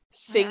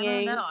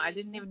 singing. I don't know. I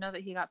didn't even know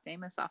that he got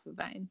famous off of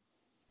Vine.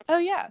 Oh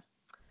yeah.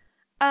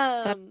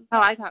 That's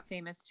how I got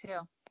famous too.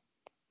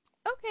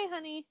 Okay,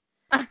 honey.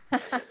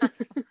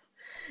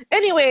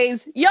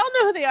 Anyways, y'all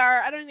know who they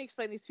are. I don't need to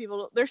explain these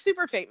people. They're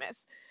super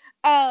famous.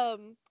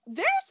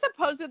 They're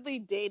supposedly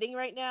dating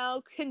right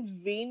now,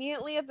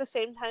 conveniently at the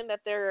same time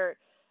that their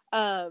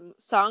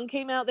song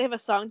came out. They have a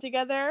song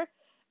together,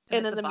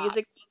 and in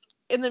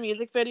the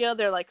music video,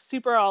 they're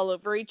super all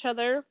over each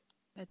other.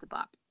 It's a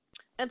bop.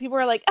 And people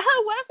were like,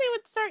 "Oh,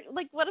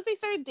 what if they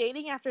started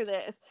dating after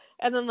this?"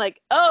 And then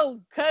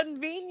oh,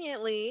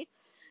 conveniently,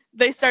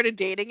 they started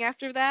dating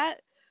after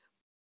that.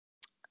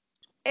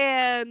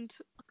 And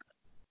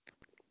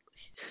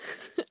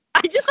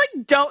I just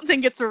don't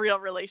think it's a real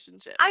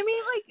relationship. I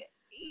mean,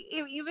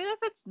 even if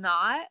it's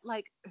not,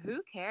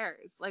 who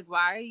cares?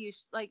 Why are you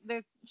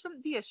there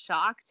shouldn't be a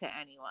shock to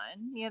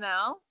anyone,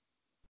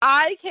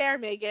 I care,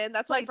 Megan.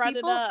 That's why I brought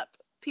it up.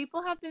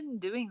 People have been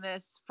doing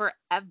this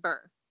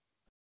forever.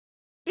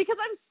 Because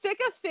I'm sick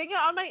of seeing it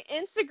on my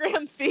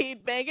Instagram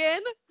feed, Megan.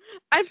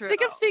 I'm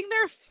sick of seeing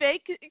their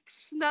fake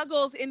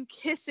snuggles and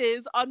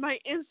kisses on my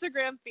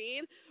Instagram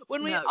feed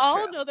when we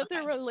all know that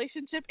their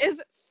relationship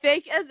is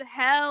fake as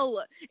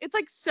hell. It's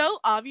so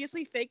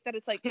obviously fake that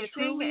it's kissing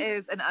truly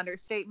is an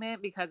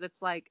understatement because it's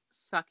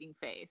sucking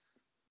face.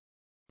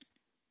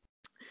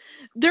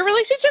 Their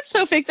relationship's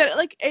so fake that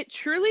it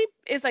truly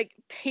is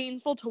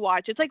painful to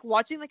watch. It's like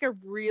watching a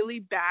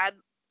really bad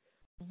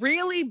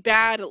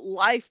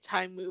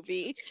Lifetime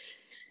movie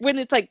when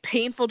it's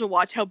painful to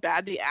watch how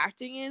bad the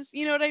acting is.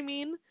 You know what I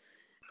mean?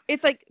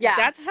 It's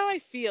that's how I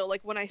feel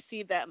when I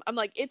see them. I'm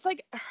it's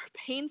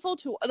painful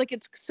to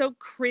it's so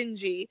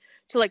cringy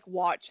to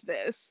watch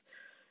this.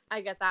 I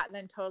get that, and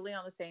then totally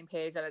on the same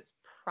page that it's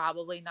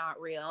probably not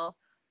real.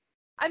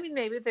 I mean,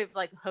 maybe they've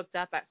hooked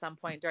up at some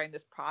point during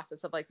this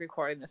process of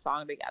recording the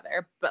song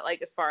together, but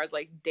as far as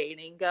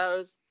dating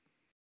goes,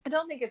 I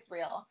don't think it's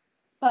real.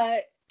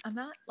 But I'm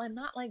not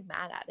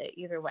mad at it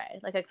either way.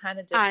 I kind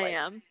of just I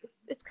am.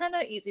 It's kind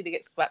of easy to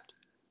get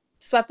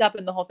swept up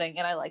in the whole thing,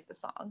 and I like the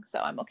song, so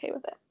I'm okay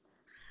with it.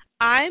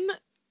 I'm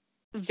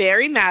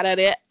very mad at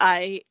it.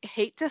 I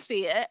hate to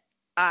see it.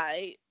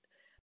 I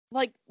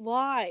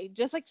why?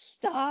 Just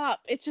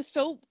stop. It's just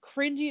so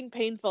cringy and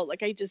painful.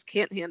 I just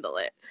can't handle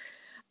it.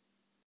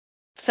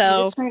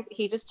 So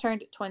he just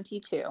turned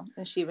 22,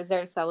 and she was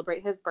there to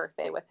celebrate his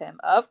birthday with him,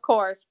 of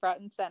course, front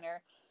and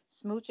center,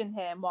 smooching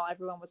him while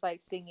everyone was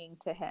singing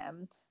to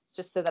him,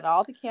 just so that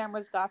all the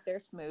cameras got their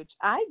smooch.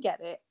 I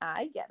get it.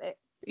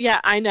 Yeah,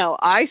 I know.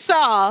 I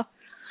saw.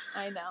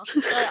 I know.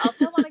 But I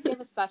also want to give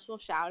a special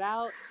shout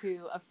out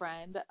to a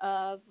friend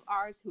of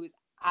ours who is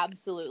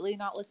absolutely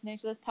not listening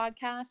to this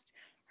podcast.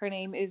 Her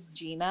name is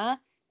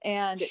Gina,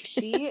 and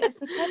she is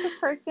the type of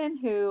person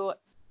who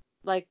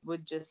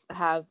would just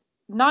have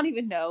not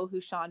even know who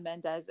Shawn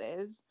Mendes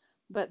is.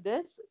 But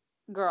this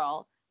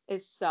girl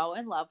is so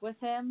in love with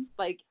him.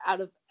 Like,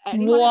 out of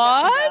anyone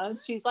I've ever known,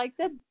 she's like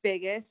the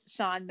biggest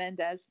Shawn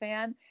Mendes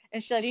fan,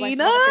 and she like went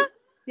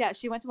to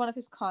she went to one of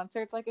his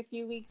concerts like a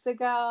few weeks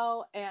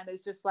ago, and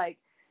is just like,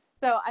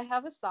 so I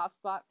have a soft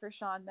spot for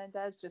Shawn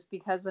Mendes just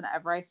because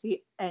whenever I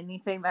see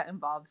anything that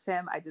involves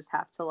him, I just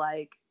have to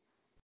like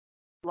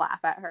laugh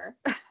at her.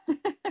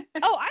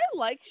 Oh, I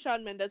like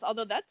Shawn Mendes,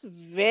 although that's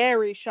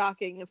very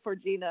shocking for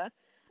Gina.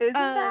 Isn't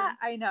that?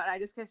 I know, and I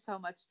just get so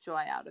much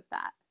joy out of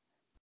that.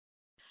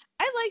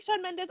 I like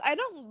Shawn Mendes. I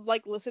don't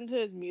like listen to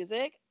his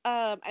music.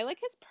 I like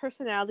his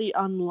personality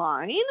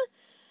online.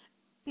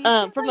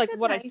 From like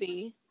what I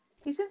see,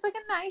 he seems like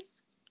a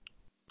nice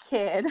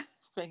kid.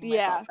 Making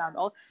myself sound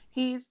old.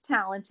 He's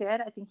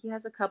talented. I think he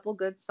has a couple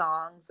good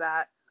songs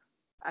that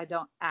I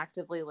don't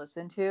actively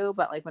listen to,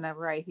 but like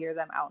whenever I hear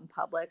them out in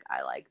public,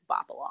 I like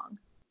bop along.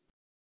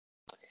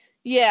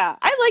 Yeah,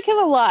 I like him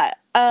a lot.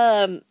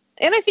 And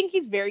I think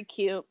he's very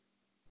cute.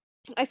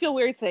 I feel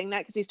weird saying that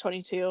because he's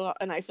 22,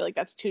 and I feel like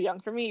that's too young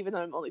for me, even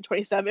though I'm only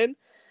 27.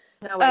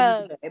 No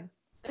way, he's a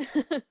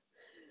babe.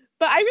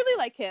 But I really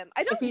like him.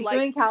 If he's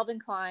doing Calvin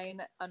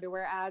Klein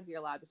underwear ads, you're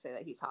allowed to say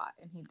that he's hot,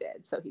 and he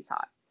did, so he's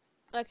hot.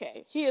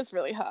 Okay, he is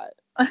really hot.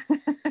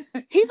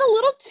 He's a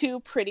little too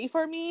pretty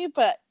for me,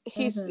 but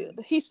he's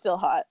still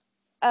hot.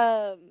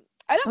 I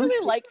don't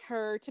really like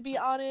her, to be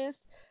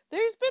honest.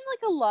 There's been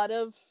like a lot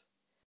of,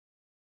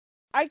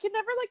 I can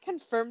never like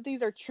confirm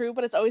these are true,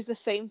 but it's always the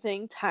same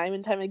thing time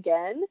and time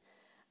again.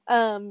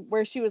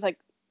 Where she was like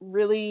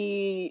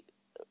really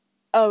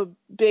a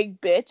big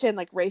bitch and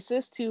like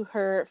racist to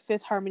her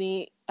Fifth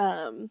Harmony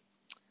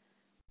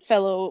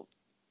fellow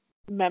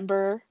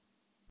member,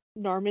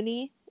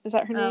 Normani. Is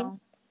that her name?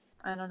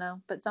 I don't know,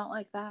 but don't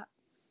like that.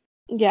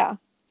 Yeah.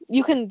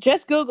 You can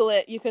just Google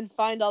it. You can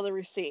find all the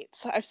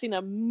receipts. I've seen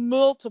them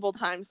multiple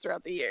times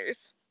throughout the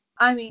years.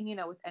 I mean, you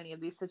know, with any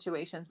of these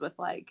situations with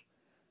like,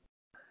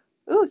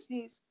 ooh,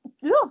 sneeze.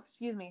 Ooh,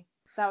 excuse me.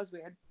 That was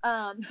weird.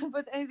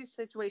 With any of these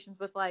situations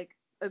with like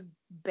a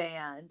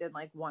band and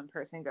like one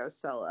person goes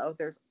solo,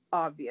 there's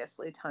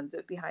obviously tons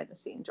of behind the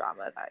scene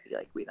drama that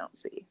like we don't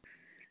see.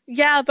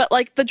 Yeah, but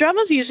like the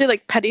drama's usually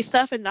like petty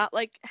stuff and not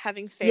like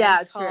having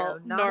fans call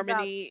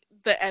Normani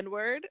the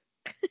N-word.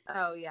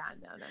 Oh yeah,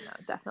 no,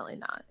 definitely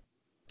not.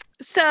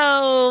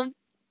 So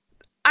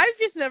I've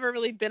just never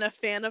really been a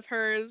fan of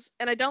hers,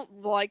 and I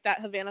don't like that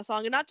Havana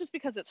song, and not just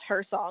because it's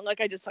her song. Like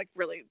I just like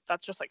really,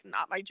 that's just like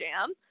not my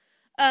jam.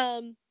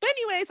 But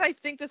anyways, I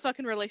think this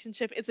fucking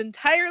relationship is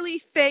entirely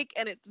fake,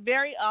 and it's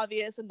very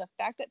obvious. And the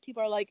fact that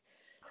people are like,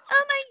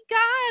 "Oh my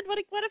god,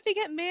 what if they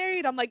get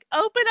married?" I'm like,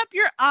 open up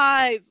your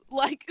eyes.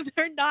 Like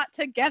they're not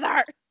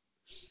together.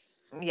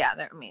 Yeah,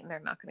 they're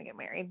not going to get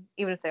married,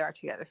 even if they are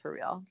together for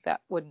real.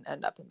 That wouldn't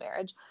end up in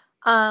marriage.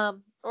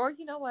 Or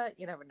you know what?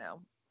 You never know.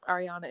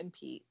 Ariana and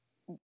Pete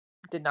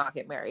did not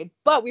get married,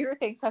 but weirder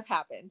things have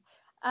happened.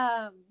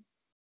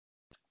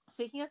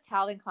 Speaking of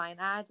Calvin Klein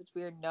ads, which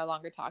we are no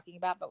longer talking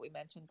about, but we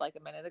mentioned like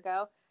a minute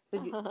ago,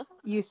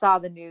 you saw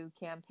the new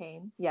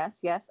campaign.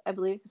 Yes, I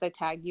believe, because I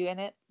tagged you in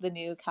it. The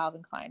new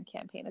Calvin Klein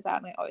campaign is out,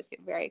 and I always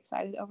get very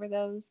excited over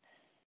those.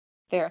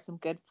 There are some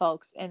good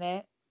folks in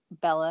it.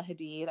 Bella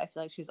Hadid, I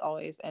feel like she's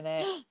always in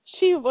it.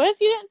 She was?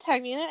 You didn't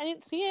tag me in it? I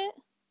didn't see it.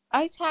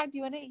 I tagged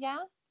you in it, yeah,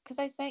 because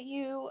I sent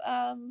you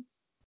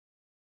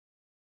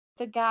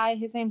the guy.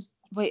 His name's,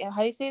 wait,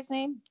 how do you say his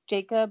name?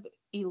 Jacob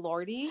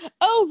Elordi.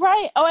 Oh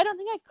right. Oh, I don't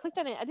think I clicked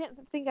on it. I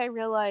didn't think I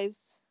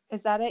realized.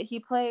 Is that it? He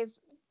plays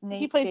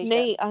Nate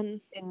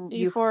in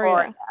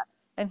Euphoria.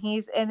 And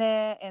he's in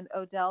it, and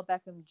Odell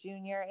Beckham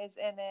Jr. is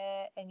in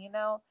it, and you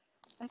know,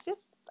 I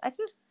just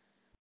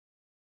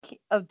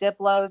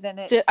Diplo's in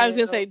it. I was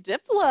gonna say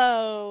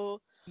Diplo.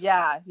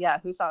 Yeah.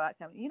 Who saw that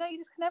coming? You know, you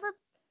just can never.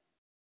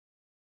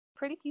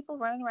 Pretty people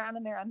running around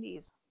in their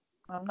undies.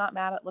 I'm not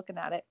mad at looking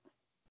at it.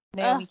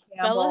 Naomi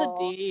Campbell. Bella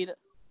Hadid.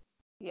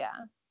 Yeah.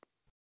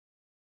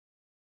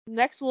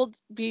 Next will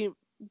be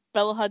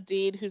Bella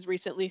Hadid, who's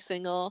recently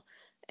single,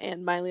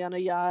 and Miley on a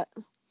yacht.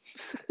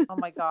 Oh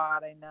my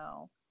god, I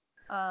know.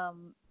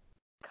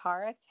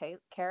 Cara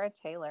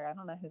Taylor. I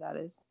don't know who that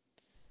is.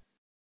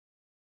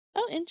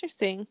 Oh,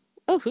 interesting.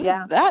 Oh, who's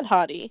that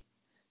hottie?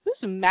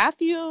 Who's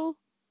Matthew?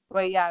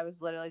 Wait, yeah, I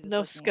was literally just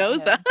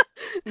Noscosa.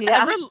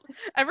 Yeah.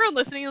 Everyone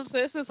listening to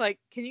this is like,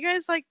 can you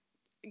guys like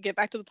get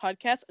back to the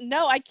podcast?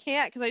 No, I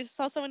can't, because I just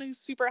saw someone who's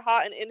super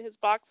hot and in his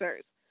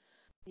boxers.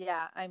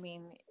 Yeah, I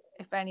mean,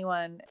 if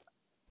anyone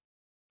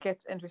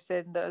gets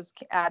interested in those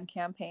ad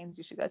campaigns,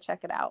 you should go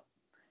check it out.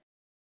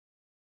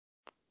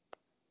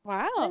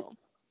 Wow.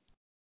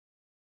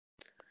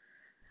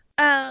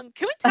 Can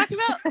we talk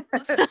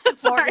about?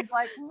 Sorry,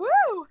 like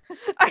woo.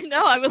 I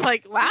know. I was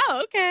like,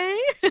 wow, okay.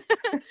 Can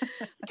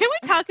we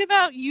talk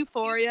about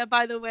Euphoria?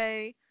 By the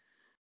way,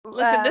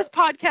 listen, this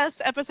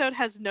podcast episode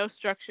has no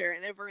structure,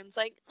 and everyone's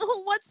like,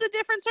 "Oh, what's the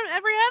difference from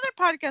every other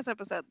podcast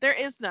episode?" There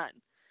is none.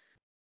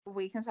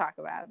 We can talk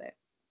about it.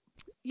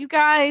 You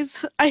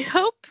guys, I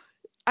hope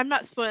I'm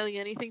not spoiling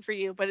anything for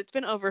you, but it's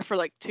been over for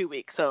like 2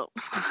 weeks, so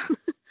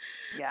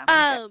yeah.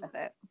 I'm good with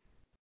it.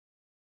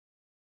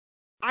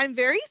 I'm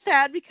very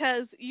sad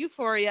because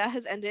Euphoria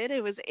has ended.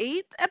 It was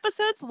 8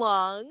 episodes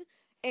long,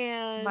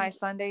 and My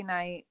Sunday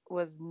night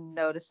was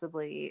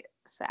noticeably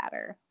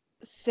sadder.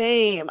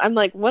 same. I'm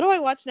like, what do I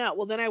watch now?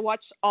 Well, then I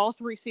watched all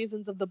 3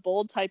 seasons of The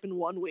Bold Type in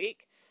 1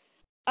 week.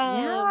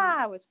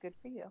 Yeah, which good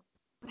for you.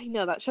 I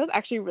know that show's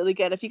actually really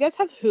good. If you guys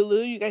have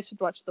Hulu, you guys should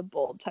watch The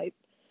Bold Type.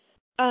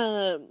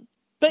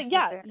 But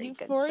yeah,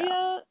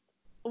 Euphoria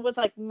was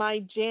like my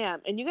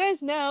jam. And you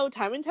guys know,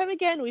 time and time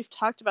again, we've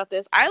talked about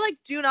this. I like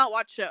do not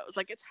watch shows.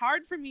 Like, it's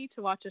hard for me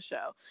to watch a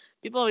show.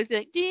 People always be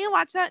like, do you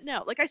watch that?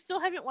 No. Like, I still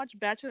haven't watched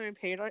Bachelor in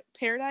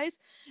Paradise.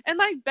 And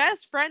my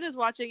best friend is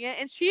watching it,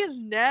 and she has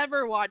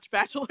never watched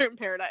Bachelor in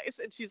Paradise.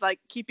 And she's like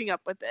keeping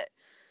up with it.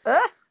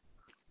 Ugh.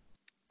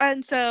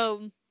 And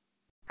so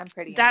I'm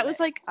pretty that was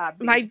like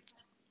obvious. my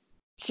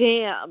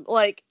jam.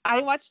 Like,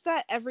 I watched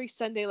that every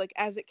Sunday, like,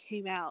 as it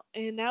came out,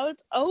 and now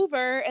it's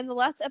over, and the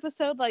last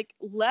episode like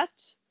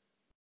left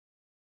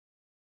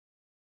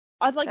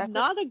on like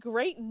not a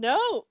great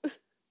note.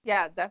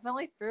 Yeah,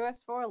 definitely threw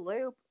us for a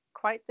loop.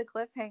 Quite the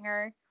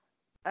cliffhanger.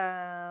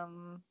 Yeah,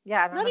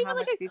 I don't not know even how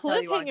like much a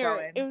detail you want to go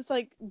cliffhanger. in. It was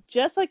like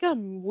just like a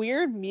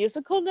weird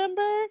musical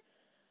number,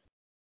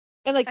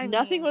 and like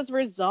nothing was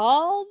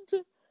resolved.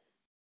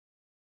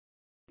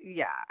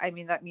 Yeah, I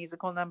mean, that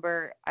musical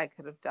number I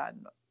could have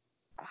done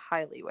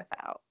highly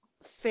without.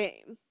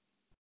 Same.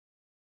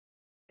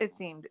 It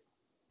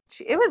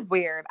was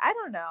weird. I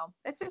don't know.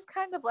 It just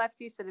kind of left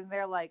you sitting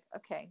there like,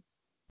 okay.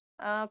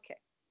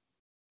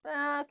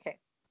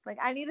 Like,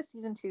 I need a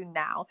season 2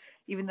 now,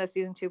 even though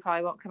season 2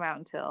 probably won't come out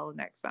until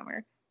next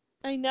summer.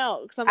 I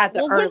know, because I'm at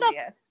like, the well, earliest.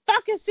 when the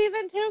fuck is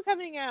season 2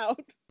 coming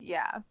out?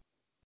 Yeah.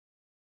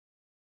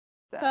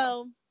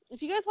 So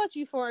if you guys watch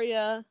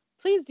Euphoria,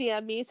 please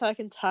DM me so I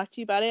can talk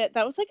to you about it.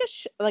 That was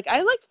like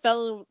I like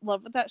fell in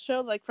love with that show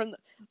like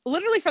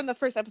literally from the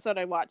first episode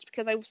I watched,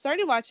 because I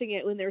started watching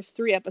it when there was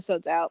 3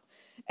 episodes out,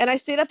 and I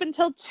stayed up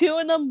until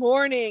 2 a.m.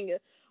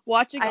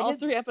 watching all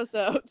 3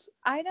 episodes.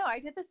 I know, I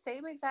did the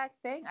same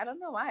exact thing. I don't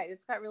know why. I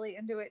just got really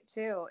into it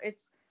too.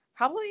 It's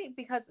probably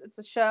because it's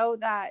a show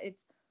that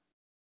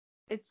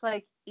it's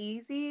like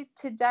easy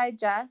to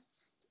digest.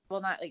 Well,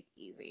 not like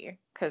easy,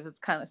 because it's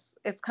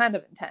kind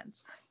of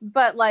intense,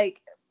 but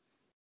like,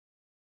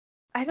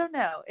 I don't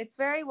know. It's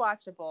very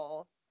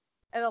watchable,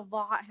 and a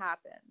lot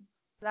happens.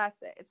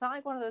 That's it. It's not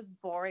like one of those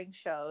boring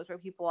shows where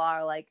people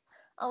are like,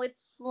 oh,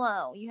 it's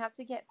slow. You have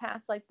to get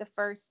past like the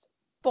first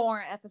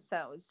 4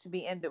 episodes to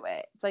be into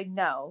it. It's like,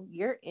 no,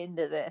 you're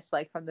into this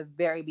like from the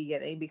very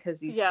beginning, because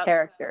these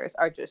characters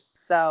are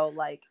just so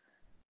like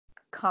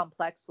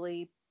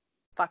complexly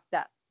fucked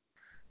up.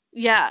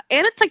 Yeah,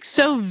 and it's like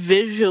so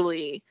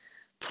visually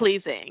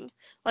pleasing.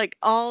 Like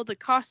all the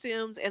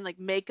costumes and like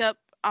makeup.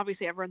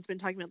 Obviously, everyone's been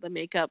talking about the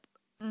makeup.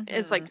 Mm-hmm.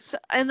 It's like,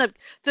 and the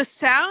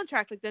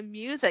soundtrack, like the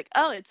music.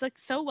 Oh, it's like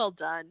so well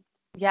done.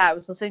 Yeah, I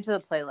was listening to the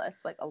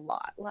playlist like a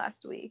lot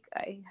last week.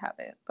 I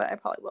haven't, but I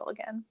probably will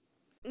again.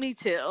 Me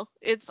too.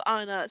 It's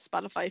on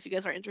Spotify if you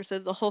guys are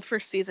interested. The whole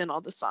first season, all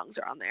the songs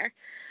are on there.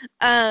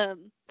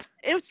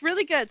 It was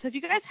really good. So if you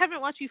guys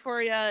haven't watched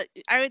Euphoria,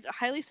 I would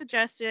highly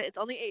suggest it. It's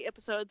only 8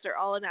 episodes. They're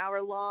all an hour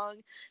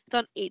long. It's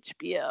on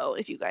HBO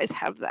if you guys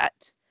have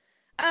that.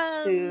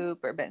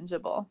 Super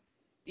bingeable.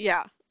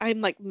 Yeah, I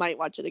might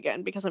watch it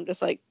again because I'm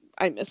just like,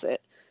 I miss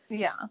it.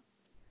 Yeah.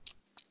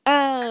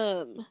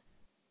 In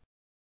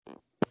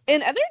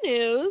other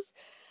news,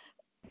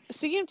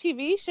 speaking of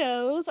TV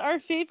shows, our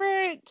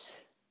favorite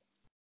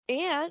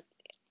Aunt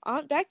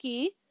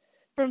Becky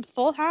from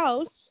Full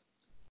House,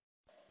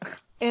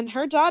 and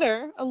her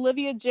daughter,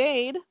 Olivia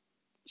Jade,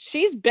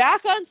 she's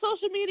back on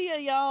social media,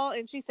 y'all,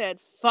 and she said,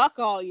 fuck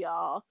all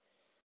y'all.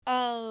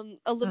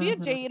 Olivia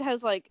Jade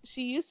has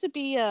she used to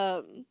be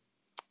a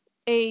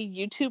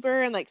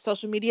YouTuber and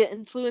social media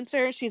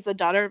influencer. She's the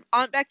daughter of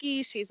Aunt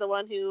Becky. She's the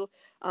one who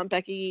Aunt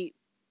Becky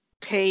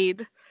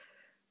paid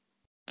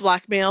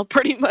blackmail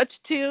pretty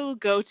much to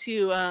go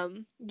to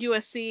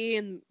USC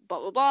and blah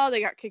blah blah.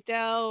 They got kicked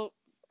out.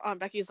 Aunt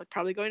Becky's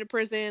probably going to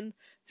prison.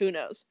 Who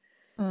knows?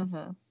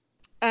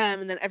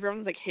 And then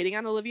everyone's hating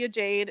on Olivia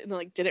Jade,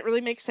 and didn't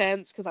really make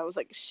sense because I was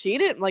she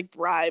didn't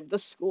bribe the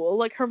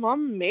school. Her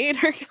mom made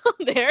her go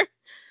there.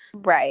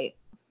 Right.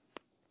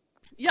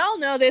 Y'all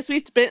know this.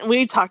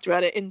 We talked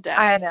about it in depth.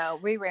 I know.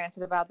 We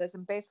ranted about this,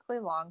 and basically,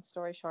 long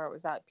story short,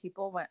 was that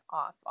people went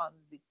off on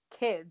the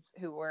kids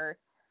who were,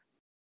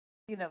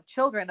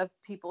 children of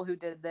people who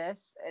did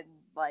this, and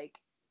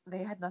they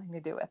had nothing to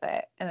do with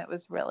it, and it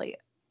was really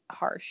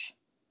harsh.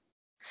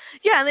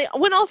 Yeah, and they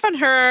went off on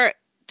her,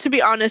 to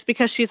be honest,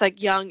 because she's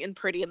young and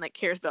pretty and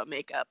cares about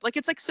makeup.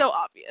 It's so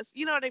obvious.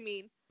 You know what I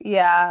mean?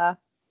 Yeah.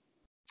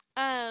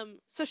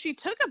 So she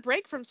took a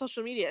break from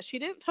social media. She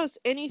didn't post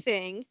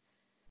anything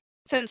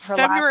since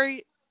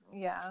February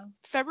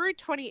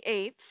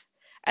 28th,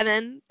 and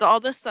then all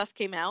this stuff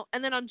came out,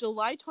 and then on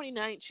July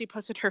 29th she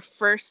posted her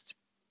first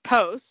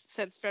post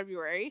since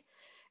February,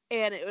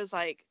 and it was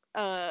a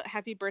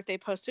happy birthday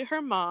post to her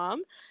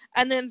mom,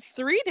 and then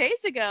 3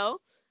 days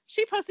ago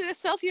she posted a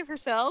selfie of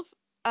herself,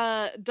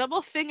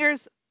 middle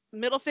fingers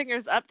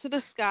up to the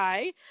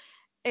sky,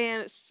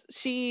 and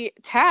she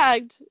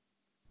tagged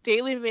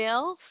Daily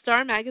Mail,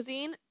 Star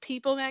Magazine,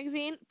 People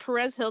Magazine,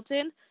 Perez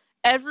Hilton,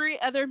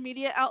 every other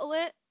media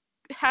outlet.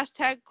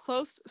 Hashtag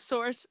close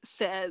source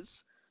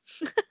says.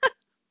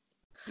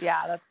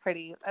 Yeah, that's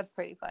pretty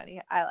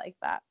funny. I like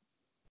that.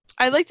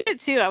 I liked it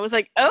too. I was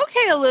like,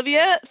 okay,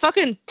 Olivia,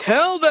 fucking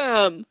tell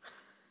them.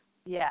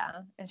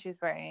 Yeah, and she's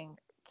wearing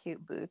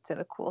cute boots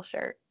and a cool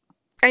shirt.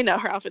 I know,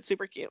 her outfit's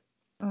super cute.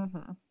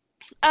 Mm-hmm.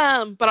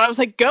 But I was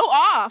like, go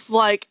off.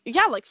 Like,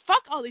 yeah, like,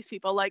 fuck all these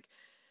people. Like,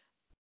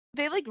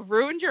 they, like,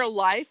 ruined your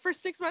life for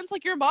 6 months.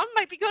 Like, your mom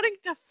might be going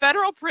to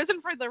federal prison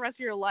for the rest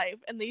of your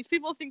life. And these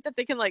people think that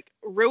they can, like,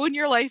 ruin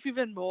your life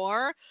even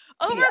more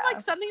over,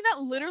 like, something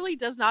that literally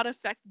does not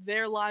affect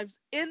their lives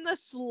in the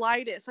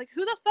slightest. Like,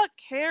 who the fuck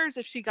cares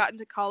if she got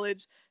into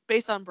college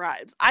based on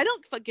bribes? I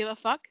don't give a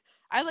fuck.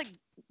 I, like,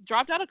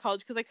 dropped out of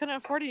college because I couldn't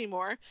afford it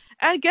anymore.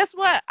 And guess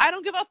what? I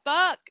don't give a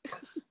fuck.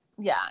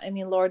 Yeah, I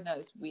mean, Lord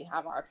knows we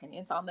have our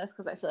opinions on this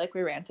because I feel like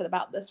we ranted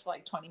about this for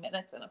like 20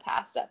 minutes in a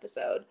past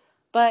episode.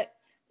 But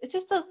it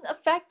just doesn't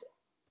affect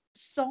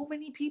so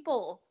many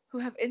people who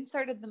have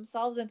inserted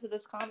themselves into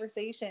this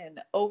conversation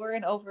over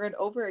and over and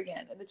over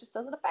again, and it just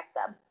doesn't affect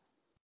them.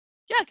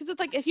 Yeah, because it's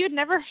like if you had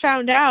never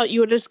found out, you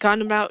would have just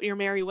gone about your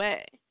merry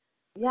way.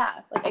 Yeah,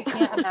 like I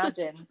can't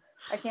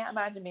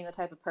imagine being the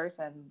type of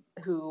person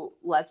who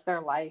lets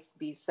their life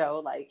be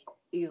so like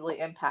easily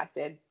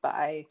impacted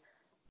by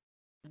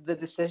the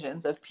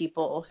decisions of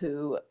people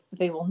who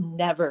they will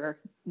never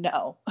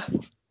know.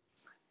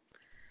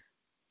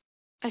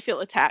 I feel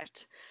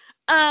attacked.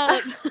 Okay,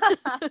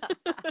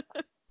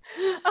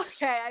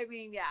 I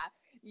mean, yeah,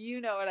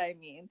 you know what I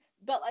mean.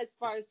 But as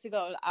far as to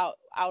go out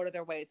of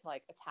their way to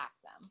like attack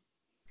them.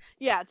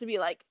 Yeah, to be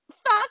like,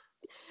 fuck,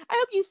 I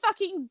hope you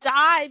fucking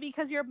die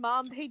because your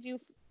mom paid you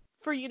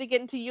for you to get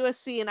into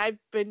USC and I've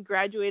been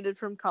graduated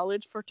from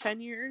college for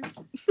 10 years.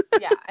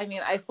 Yeah, I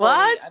mean, I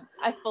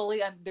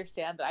fully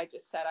understand that I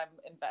just said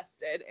I'm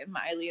invested in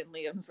Miley and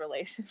Liam's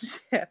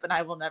relationship and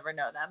I will never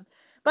know them.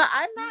 But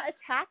I'm not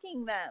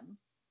attacking them.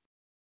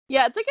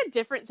 Yeah, it's like a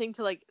different thing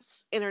to like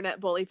internet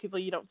bully people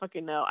you don't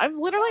fucking know. I've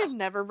literally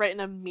never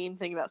written a mean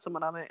thing about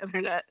someone on the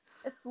internet.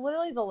 It's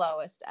literally the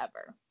lowest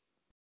ever.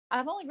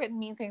 I've only written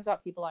mean things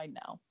about people I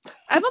know.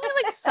 I've only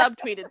like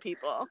subtweeted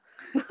people.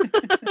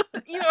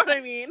 You know what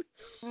I mean?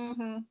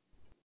 Mm-hmm.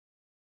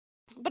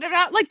 But I'm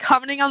not like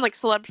commenting on like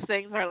celeb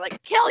things or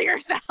like kill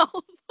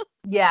yourself.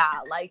 Yeah,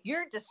 like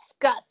you're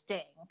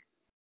disgusting.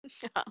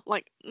 Yeah,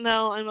 like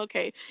no, I'm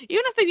okay.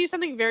 Even if they do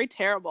something very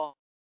terrible,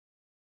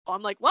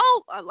 I'm like,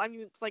 well, I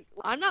mean, it's like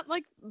I'm not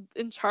like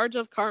in charge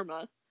of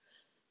karma.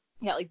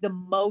 Yeah, like the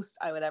most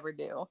I would ever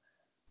do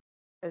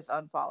is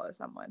unfollow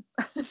someone.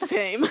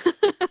 Same.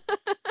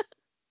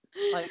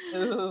 Like,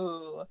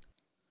 ooh,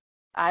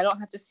 I don't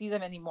have to see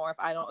them anymore if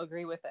I don't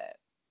agree with it.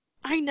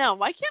 I know.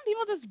 Why can't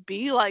people just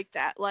be like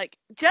that? Like,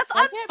 just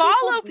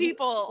unfollow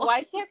people.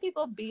 Why can't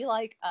people be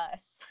like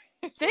us?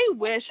 They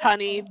wish,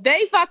 honey.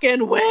 They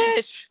fucking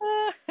wish.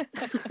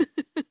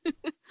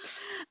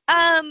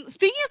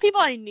 Speaking of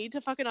people I need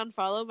to fucking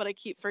unfollow, but I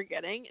keep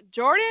forgetting,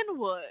 Jordyn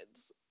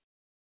Woods.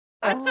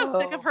 I'm so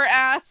sick of her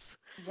ass.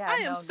 Yeah, I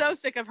am so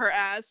sick of her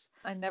ass.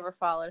 I never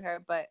followed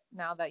her, but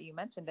now that you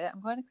mentioned it,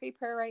 I'm going to creep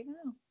her right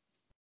now.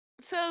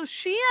 So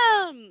she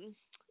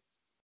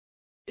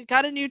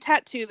got a new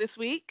tattoo this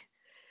week,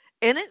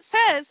 and it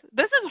says,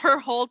 this is her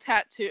whole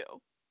tattoo.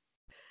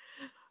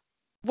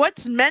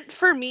 What's meant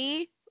for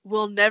me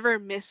will never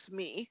miss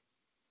me.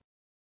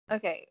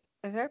 Okay,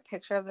 is there a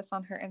picture of this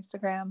on her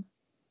Instagram?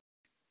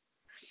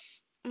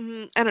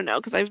 I don't know,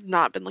 because I've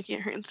not been looking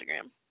at her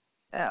Instagram.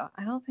 Oh,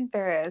 I don't think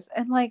there is.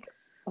 And like,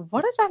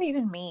 what does that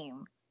even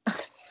mean?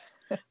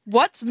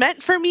 What's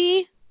meant for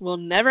me will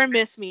never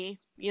miss me.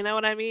 You know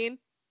what I mean?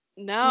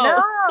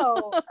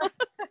 No.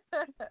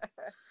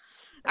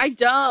 I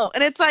don't.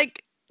 And it's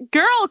like,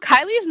 girl,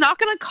 Kylie's not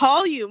going to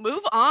call you.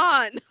 Move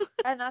on.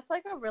 And that's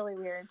like a really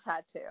weird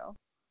tattoo.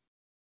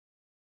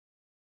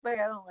 Like,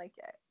 I don't like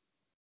it.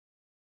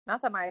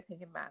 Not that my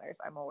opinion matters,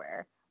 I'm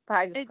aware. But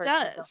I just personally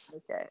don't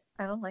like it.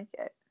 I don't like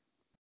it.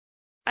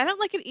 I don't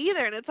like it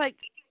either. And it's like,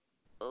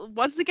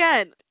 once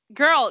again,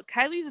 girl,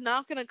 Kylie's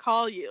not going to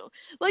call you.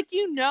 Like,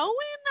 you know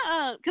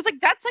when, because like,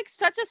 that's like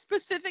such a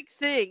specific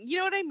thing. You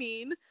know what I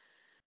mean?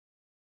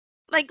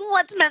 Like,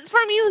 what's meant for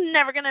me is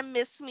never going to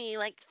miss me.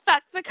 Like,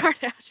 fuck the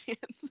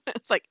Kardashians.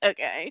 It's like,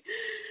 okay.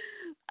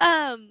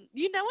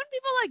 You know when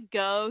people like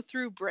go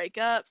through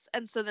breakups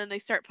and so then they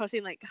start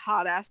posting like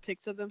hot ass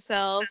pics of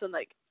themselves and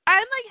like, I'm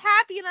like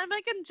happy and I'm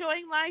like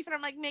enjoying life and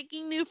I'm like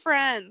making new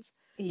friends.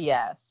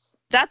 Yes.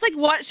 That's like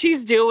what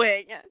she's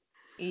doing.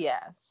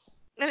 Yes.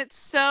 And it's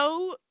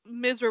so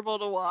miserable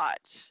to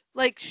watch.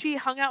 Like, she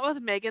hung out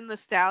with Megan Thee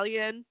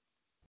Stallion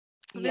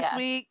this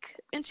week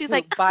and she's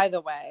like, by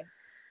the way,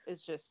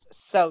 is just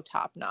so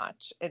top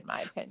notch in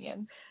my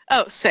opinion.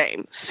 Oh,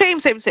 same.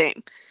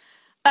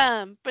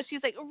 But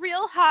she's like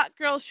real hot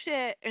girl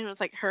shit, and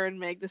it's like her and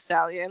Meg Thee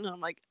Stallion. And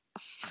I'm like,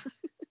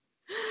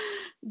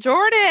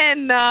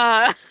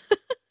 Jordyn.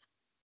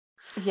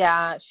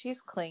 Yeah,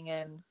 she's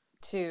clinging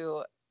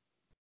to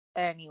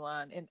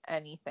anyone in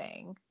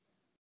anything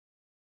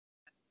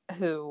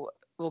who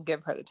will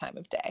give her the time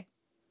of day.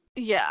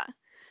 Yeah.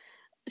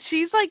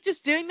 She's like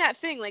just doing that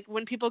thing like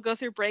when people go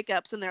through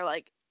breakups and they're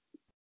like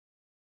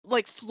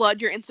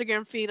flood your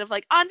Instagram feed of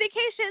like on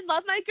vacation,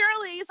 love my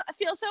girlies, I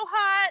feel so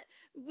hot,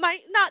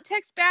 might not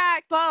text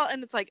back, blah,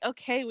 and it's like,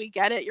 okay, we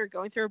get it, you're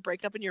going through a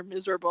breakup and you're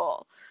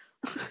miserable.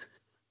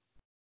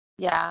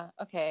 Yeah,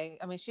 okay.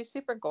 I mean, she's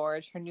super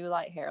gorgeous. Her new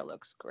light hair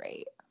looks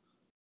great.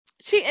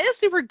 She is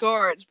super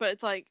gorgeous, but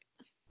it's like,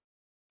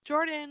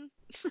 Jordan.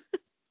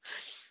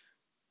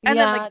 And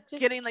then like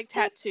getting like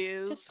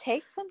tattoos. Just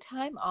take some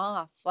time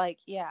off. Like,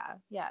 yeah,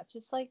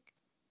 just like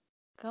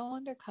go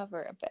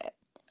undercover a bit.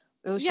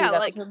 Ooh,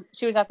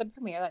 she was at the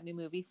premiere of that new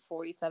movie,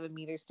 47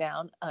 Meters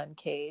Down,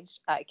 Uncaged.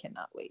 I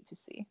cannot wait to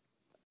see.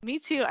 Me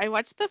too. I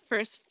watched the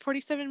first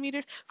 47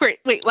 meters.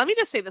 Wait, let me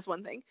just say this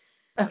one thing.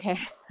 Okay.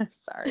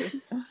 Sorry.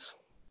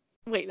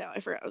 Wait, no, I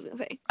forgot what I was gonna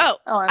say. Oh,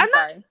 I'm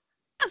sorry.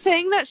 Not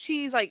saying that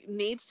she's like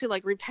needs to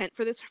like repent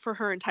for this for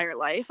her entire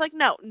life. Like,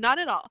 no, not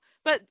at all.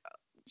 But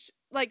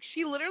like,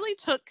 she literally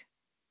took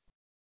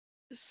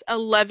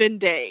 11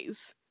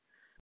 days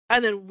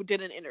and then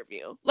did an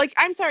interview. Like,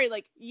 I'm sorry,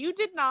 like, you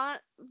did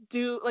not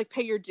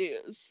pay your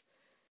dues.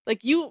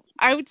 Like,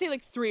 I would say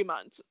like 3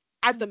 months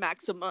at the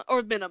maximum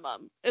or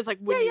minimum is like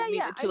when you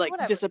needed to like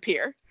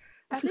disappear.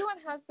 Everyone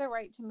has the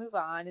right to move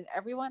on, and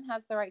everyone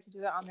has the right to do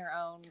it on their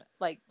own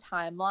like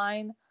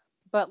timeline.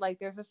 But like,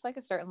 there's just like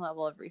a certain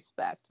level of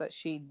respect that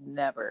she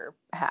never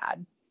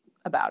had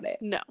about it.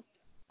 No,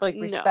 like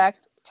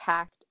respect,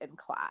 tact, and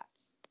class.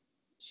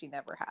 She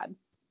never had.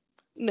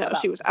 No,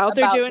 she was out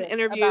there doing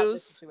interviews. About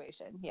this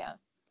situation, yeah.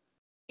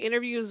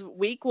 Interviews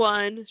week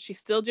 1. She's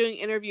still doing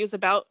interviews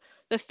about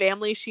the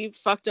family she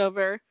fucked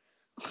over.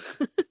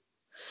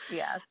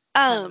 Yeah, it's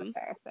kind of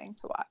embarrassing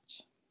to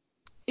watch.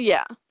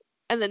 Yeah.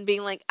 And then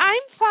being like,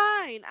 I'm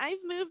fine.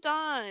 I've moved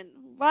on.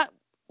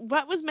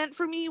 What was meant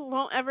for me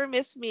won't ever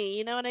miss me.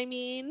 You know what I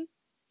mean?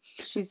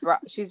 She's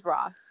Ross.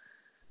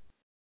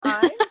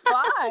 I'm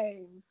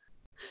fine.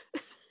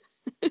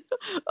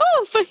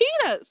 Oh,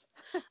 fajitas.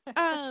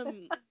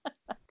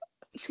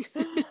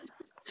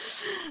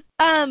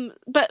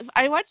 But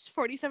I watched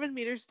 47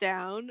 Meters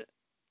Down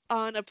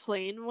on a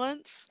plane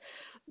once.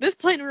 This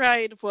plane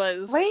ride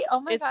was... Wait, oh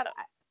my God.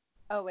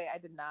 Oh, wait, I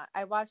did not.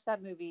 I watched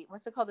that movie.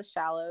 What's it called? The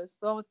Shallows?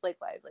 The one with Blake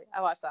Lively.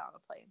 I watched that on a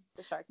plane.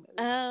 The shark movie.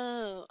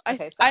 Oh.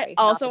 Okay, sorry.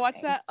 I also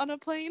watched that on a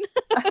plane.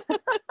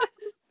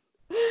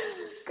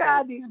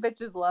 God, these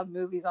bitches love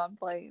movies on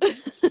planes.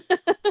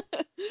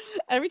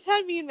 Every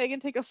time me and Megan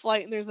take a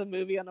flight and there's a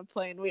movie on a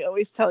plane, we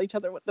always tell each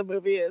other what the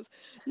movie is.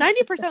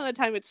 90% of the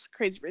time, it's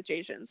Crazy Rich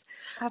Asians.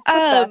 That's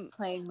the best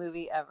plane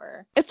movie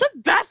ever. It's the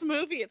best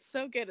movie. It's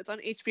so good. It's on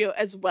HBO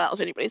as well,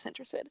 if anybody's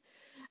interested.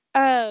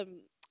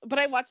 But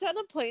I watched it on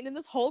a plane, and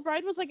this whole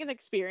ride was like an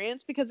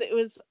experience because it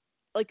was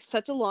like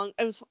such a long...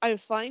 I was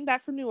flying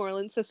back from New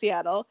Orleans to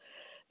Seattle.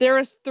 There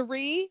was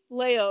 3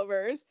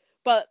 layovers,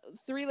 but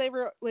 3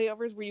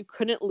 layovers where you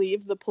couldn't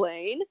leave the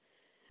plane.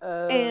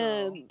 Oh.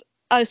 And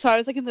so I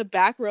was like in the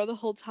back row the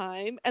whole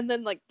time, and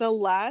then like the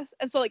last,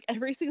 and so like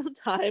every single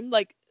time,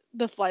 like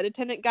the flight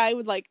attendant guy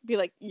would like be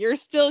like, "You're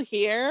still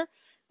here,"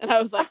 and I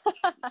was like,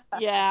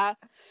 "Yeah."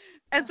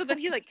 And so then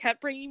he like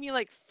kept bringing me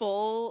like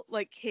full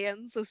like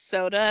cans of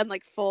soda and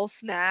like full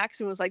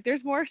snacks, and was like,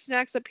 "There's more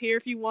snacks up here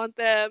if you want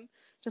them.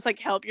 Just like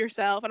help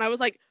yourself." And I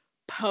was like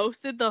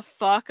posted the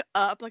fuck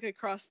up like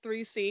across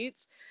 3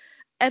 seats,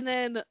 and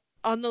then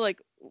on the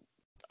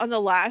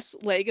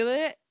last leg of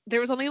it,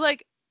 there was only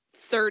like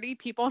 30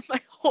 people on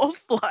my whole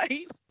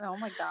flight. Oh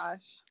my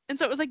gosh. And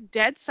so it was like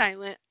dead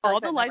silent.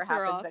 All the lights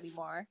were off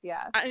anymore.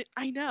 Yeah.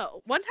 I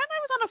know. One time I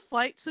was on a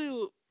flight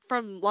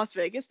from Las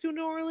Vegas to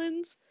New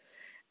Orleans,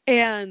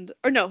 it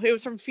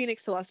was from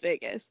Phoenix to Las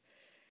Vegas.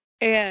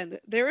 And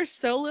there were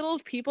so little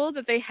people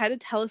that they had to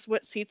tell us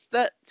what seats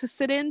to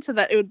sit in so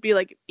that it would be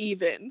like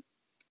even.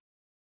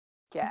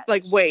 Yeah.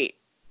 Like, wait.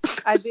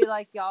 I'd be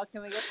like, y'all,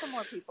 can we get some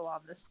more people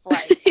on this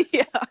flight?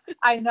 Yeah.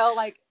 I know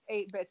like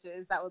 8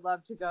 bitches that would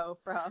love to go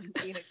from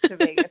Phoenix to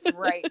Vegas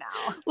right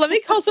now. Let me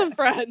call some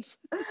friends.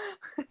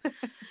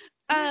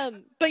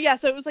 But yeah,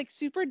 so it was like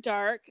super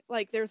dark.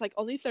 Like there was like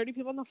only 30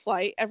 people on the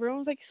flight. Everyone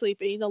was like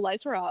sleeping. The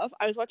lights were off.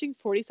 I was watching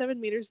 47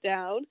 Meters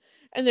Down,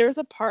 and there was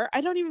a part,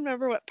 I don't even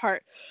remember what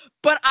part,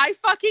 but I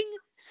fucking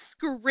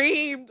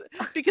screamed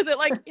because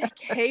it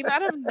came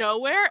out of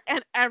nowhere,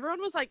 and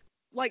everyone was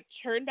like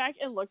turned back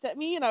and looked at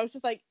me, and I was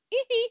just like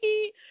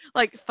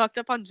like fucked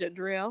up on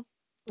ginger ale.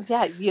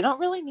 Yeah, you don't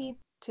really need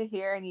to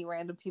hear any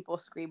random people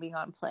screaming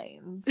on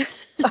planes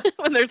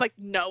when there's like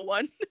no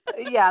one.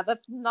 Yeah,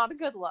 that's not a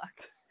good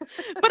look.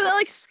 But it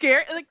like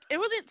scared, like it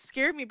wouldn't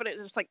scare me, but it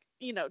was like,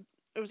 it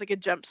was like a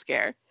jump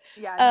scare.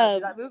 Yeah, no,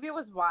 that movie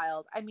was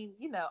wild. I mean,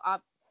 I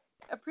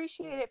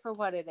appreciate it for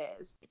what it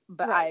is,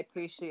 but right. I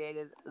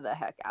appreciated the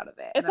heck out of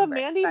it. It's a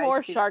Mandy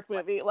Moore shark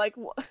movie. Like,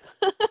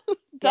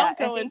 don't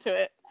go into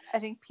it. I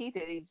think P.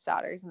 Diddy's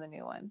daughter's in the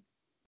new one.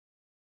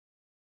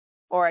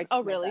 Or I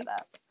just made that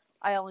up.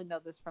 I only know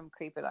this from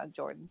creeping on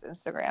Jordan's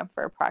Instagram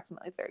for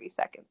approximately 30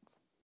 seconds.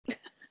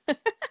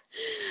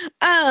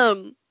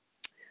 Um.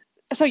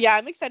 So yeah,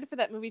 I'm excited for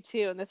that movie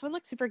too, and this one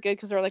looks super good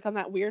because they're like on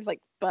that weird like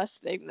bus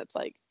thing that's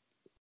like,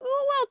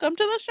 oh, welcome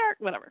to the shark,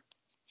 whatever.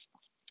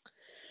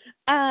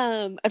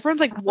 Everyone's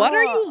like, what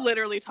are you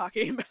literally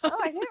talking about? Oh,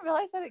 I didn't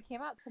realize that it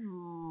came out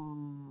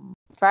to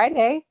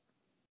Friday.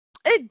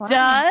 It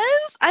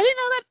does? I didn't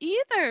know that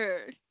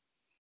either.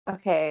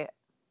 Okay.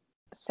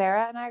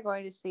 Sarah and I are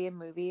going to see a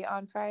movie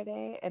on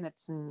Friday, and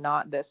it's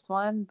not this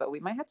one, but we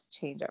might have to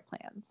change our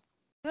plans.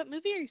 What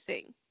movie are you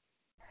seeing?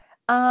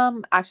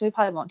 Actually,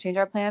 probably won't change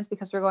our plans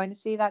because we're going to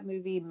see that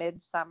movie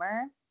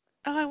Midsummer.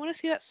 Oh, I want to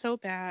see that so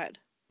bad.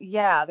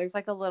 Yeah, there's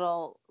like a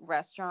little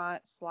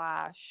restaurant /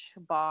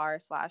 bar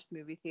 /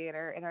 movie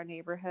theater in our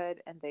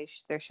neighborhood, and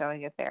they're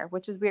showing it there,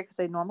 which is weird because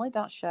they normally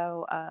don't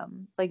show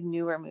like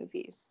newer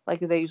movies.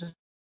 Like they usually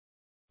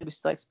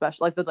just like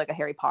special, like like a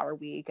Harry Potter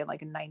week and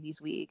like a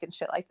 90s week and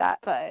shit like that.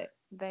 But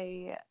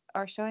they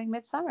are showing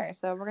Midsummer,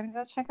 so we're gonna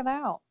go check it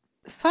out.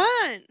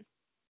 Fun.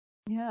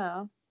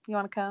 Yeah, you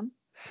want to come?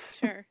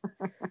 Sure.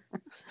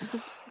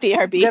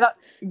 BRB.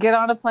 Get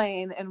on a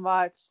plane and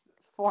watch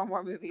 4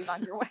 more movies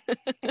on your way.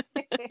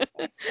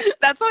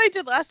 That's what I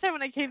did last time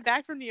when I came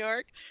back from New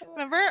York.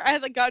 Remember, I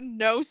had like gotten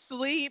no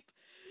sleep,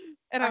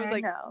 and I was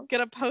like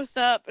gonna post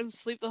up and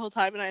sleep the whole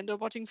time, and I ended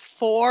up watching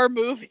 4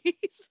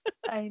 movies.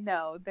 I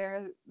know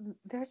they're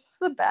just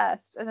the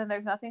best, and then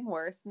there's nothing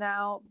worse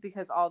now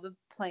because all the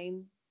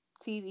plane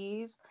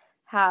TVs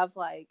have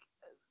like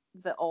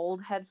the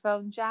old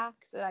headphone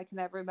jacks, and I can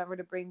never remember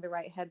to bring the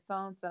right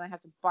headphones, and I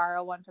have to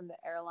borrow one from the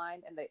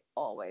airline, and they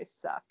always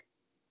suck.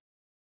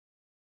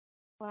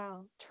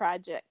 Wow,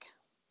 tragic.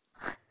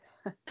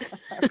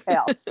 Okay,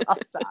 I'll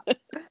stop.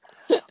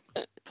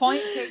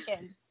 Point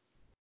taken.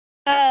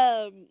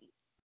 And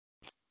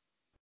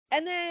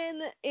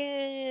then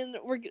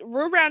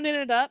we're rounding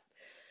it up.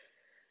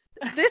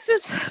 This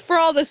is for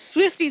all the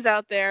Swifties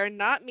out there,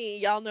 not me.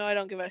 Y'all know I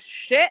don't give a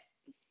shit.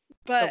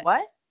 But the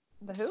what?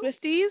 The who?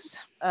 Swifties.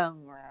 Oh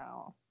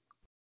wow.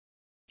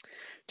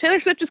 Taylor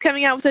Swift is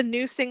coming out with a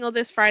new single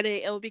this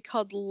Friday. It will be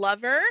called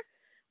Lover,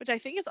 which I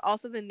think is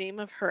also the name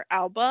of her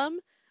album.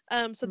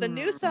 So the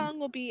new song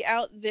will be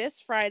out this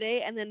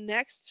Friday, and then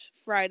next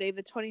Friday,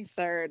 the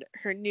 23rd,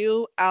 her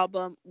new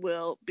album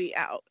will be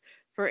out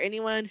for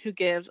anyone who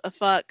gives a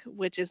fuck,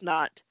 which is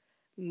not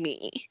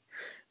me.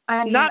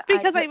 I mean, not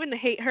because I even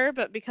hate her,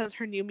 but because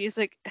her new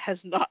music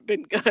has not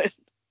been good.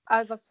 I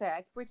was about to say,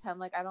 I could pretend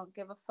like I don't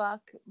give a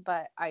fuck,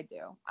 but I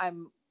do.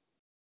 I'm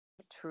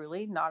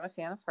truly not a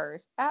fan of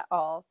hers at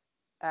all.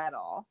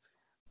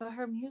 But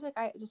her music,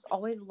 I just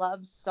always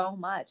loved so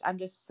much. I'm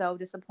just so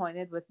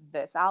disappointed with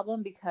this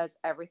album because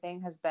everything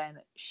has been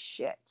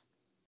shit.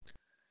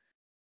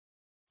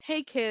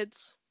 Hey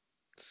kids,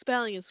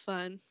 spelling is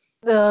fun.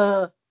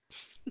 Je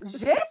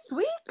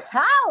suis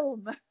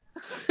calme.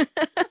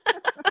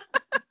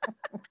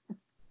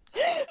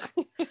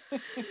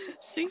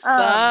 She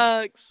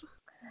sucks.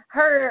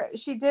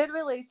 She did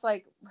release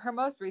like her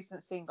most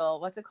recent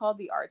single. What's it called?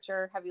 The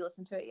Archer. Have you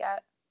listened to it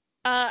yet?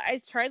 I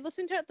tried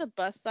listening to it at the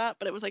bus stop,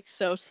 but it was like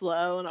so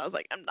slow, and I was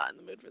like, I'm not in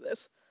the mood for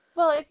this.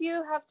 Well, if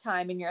you have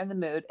time and you're in the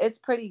mood, it's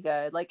pretty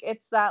good. Like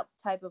it's that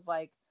type of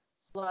like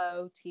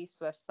slow T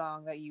Swift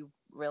song that you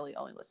really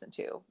only listen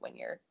to when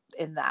you're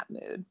in that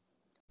mood.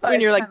 But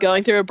when you're like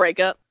going through a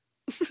breakup.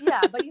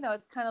 Yeah, but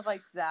it's kind of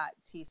like that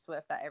T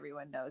Swift that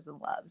everyone knows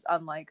and loves,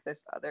 unlike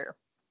this other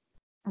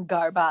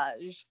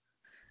garbage.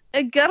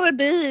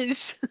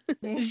 Garbage.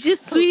 Je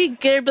suis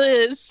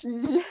garbage.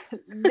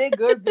 Le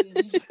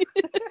garbage.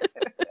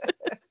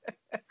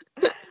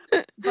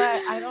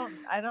 But I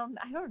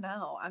don't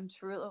know.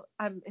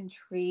 I'm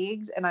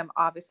intrigued, and I'm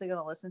obviously going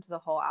to listen to the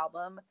whole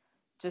album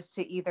just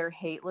to either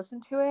listen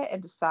to it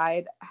and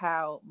decide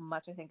how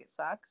much I think it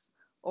sucks,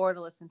 or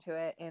to listen to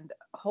it and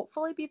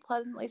hopefully be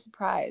pleasantly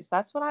surprised.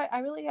 That's what I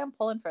really am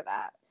pulling for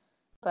that.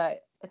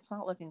 But it's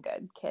not looking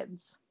good,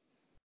 kids.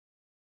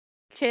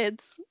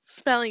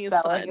 Spelling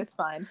is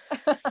fun.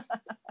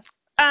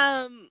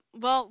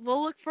 Well,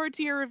 we'll look forward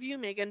to your review,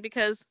 Megan,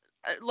 because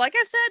like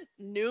I've said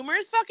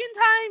numerous fucking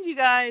times, you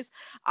guys,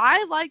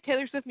 I like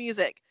Taylor Swift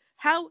music.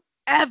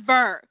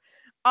 However,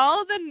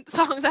 all of the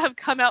songs that have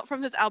come out from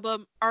this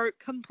album are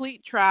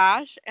complete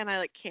trash, and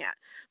I can't.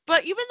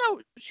 But even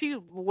though she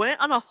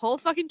went on a whole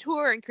fucking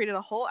tour and created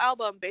a whole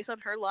album based on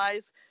her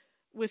lies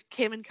with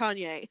Kim and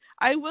Kanye,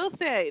 I will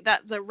say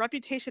that the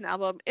Reputation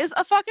album is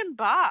a fucking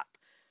bop.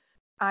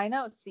 I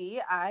know.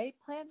 See, I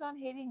planned on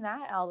hating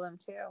that album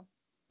too.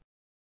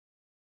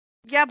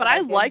 Yeah, but I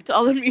liked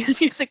all the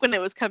music when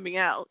it was coming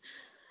out.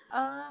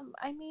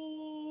 I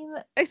mean,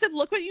 I said,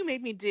 "Look what you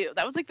made me do."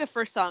 That was like the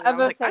first song. I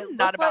was like, "I'm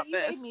not about this."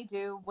 What you made me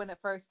do when it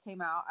first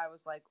came out, I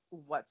was like,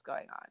 "What's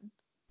going on?"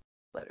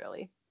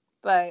 Literally.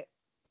 But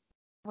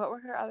what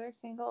were her other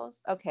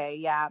singles? Okay,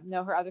 yeah,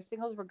 no, her other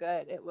singles were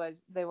good.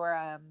 They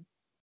were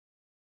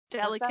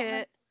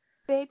Delicate.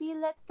 Baby,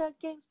 let the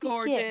games begin.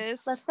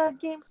 Gorgeous. Let the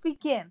games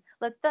begin.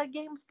 Let the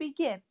games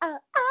begin.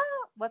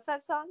 What's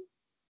that song?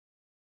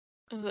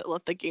 Is it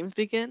Let the Games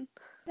Begin?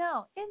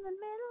 No, In the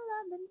Middle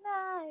of the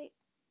Night.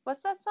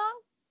 What's that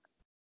song?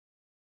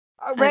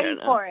 Ready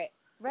for It.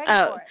 Ready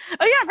Oh, for it.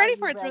 oh yeah, Are Ready you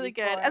for It's really ready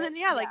good. for And it? then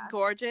yeah, like Yeah.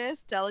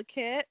 Gorgeous, Delicate,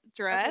 Okay,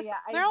 Dress. yeah.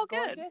 They're all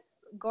good.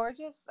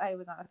 Gorgeous. I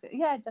was not a fit.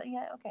 Yeah,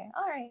 yeah. Okay,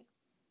 all right.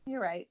 You're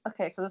right.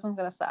 Okay, so this one's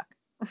gonna suck.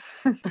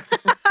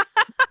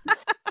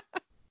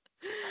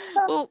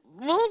 Well,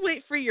 we'll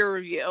wait for your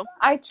review.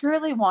 I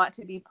truly want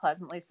to be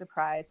pleasantly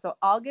surprised, so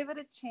I'll give it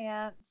a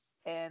chance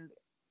and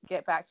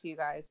get back to you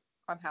guys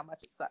on how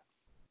much it sucks.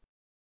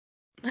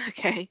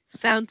 Okay,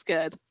 sounds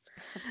good.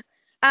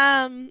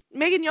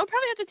 Megan, you'll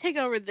probably have to take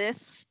over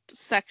this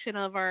section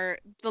of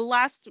the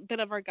last bit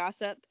of our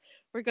gossip.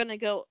 We're gonna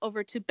go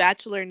over to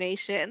Bachelor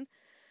Nation.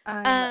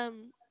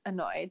 I'm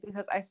annoyed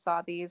because I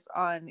saw these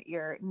on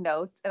your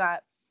notes,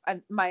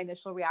 and my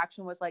initial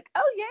reaction was like,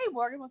 "Oh yay,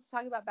 Morgan wants to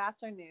talk about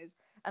Bachelor news,"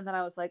 and then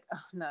I was like,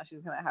 "Oh no,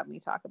 she's gonna have me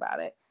talk about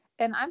it."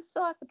 And I'm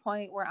still at the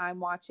point where I'm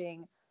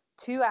watching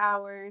 2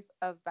 hours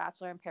of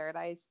Bachelor in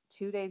Paradise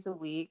 2 days a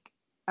week.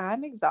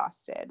 I'm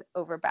exhausted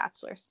over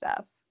Bachelor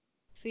stuff,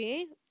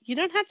 See, you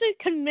don't have to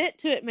commit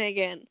to it,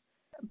 Megan.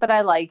 but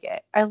I like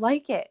it.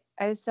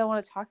 I just don't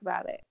want to talk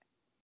about it,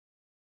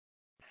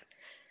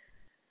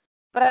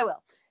 but I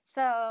will.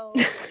 So.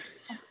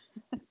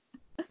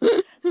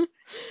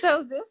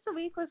 So this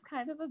week was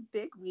kind of a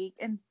big week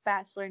in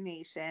Bachelor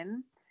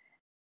Nation.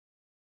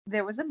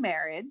 There was a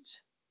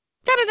marriage.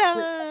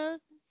 Ta-da-da!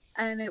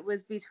 And it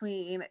was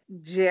between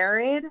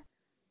Jared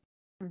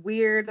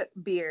Weird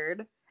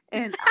Beard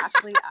and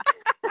Ashley.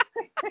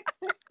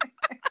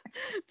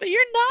 But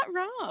you're not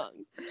wrong.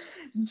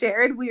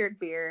 Jared Weird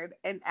Beard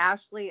and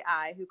Ashley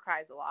I, who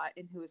cries a lot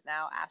and who is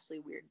now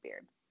Ashley Weird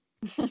Beard.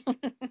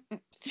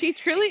 She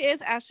truly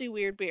is Ashley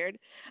Weirdbeard.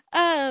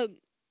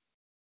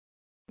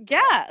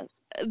 Yeah,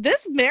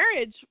 this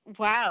marriage,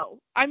 wow.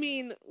 I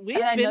mean, we've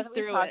been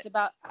through it.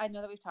 I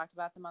know that we've talked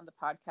about them on the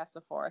podcast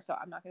before, so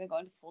I'm not going to go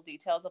into full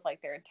details of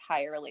like their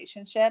entire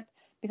relationship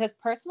because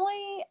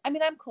personally, I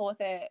mean, I'm cool with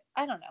it.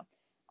 I don't know.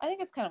 I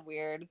think it's kind of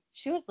weird.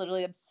 She was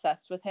literally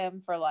obsessed with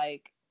him for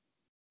like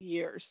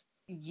years,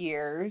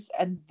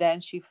 and then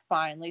she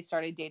finally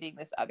started dating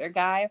this other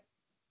guy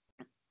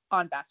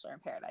on Bachelor in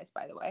Paradise,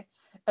 by the way.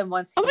 And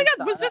once oh my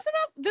god,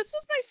 this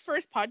was my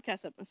first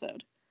podcast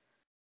episode.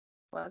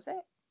 Was it?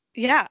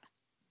 Yeah.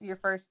 Your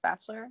first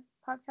Bachelor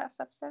podcast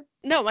episode?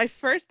 No, my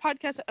first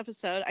podcast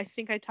episode, I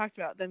think I talked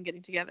about them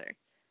getting together.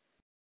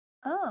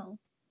 Oh,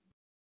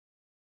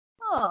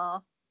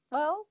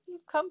 well,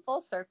 you've come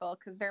full circle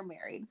because they're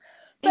married.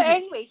 But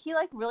anyway, he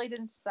like really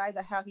didn't decide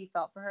that how he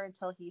felt for her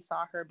until he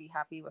saw her be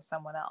happy with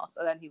someone else.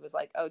 And then he was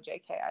like, "Oh,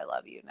 JK, I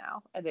love you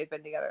now." And they've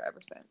been together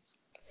ever since.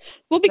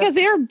 Well, because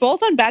they were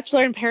both on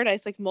Bachelor in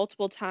Paradise like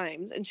multiple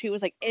times, and she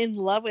was like in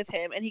love with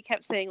him, and he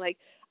kept saying like,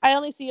 "I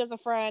only see you as a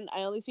friend.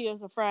 I only see you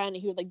as a friend."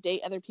 And he would like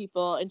date other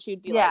people, and she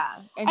would be like,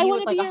 and he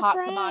was like a hot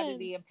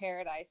commodity in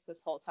Paradise this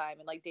whole time,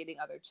 and like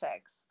dating other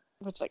chicks.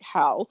 Which like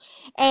how?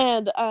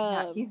 And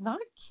yeah, he's not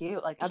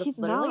cute. Like out of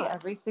literally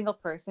every single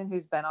person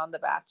who's been on The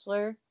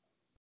Bachelor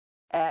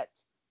at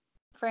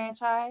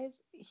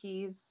franchise,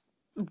 he's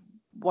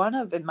one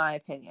of, in my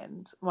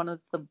opinion, one of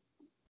the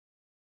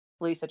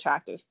least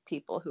attractive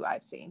people who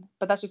I've seen.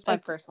 But that's just my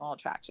personal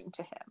attraction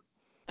to him.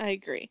 I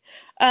agree.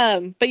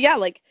 But yeah,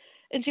 like,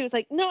 and she was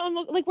like, "No, I'm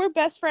like, we're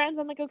best friends.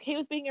 I'm like okay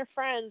with being your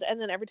friend." And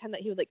then every time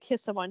that he would like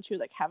kiss someone, she would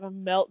like have a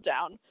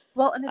meltdown.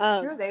 Well, and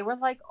it's true. They were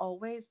like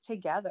always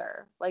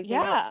together. Like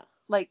yeah,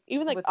 like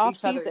even like off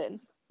season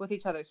with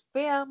each other's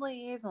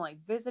families and like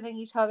visiting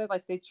each other.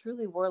 Like they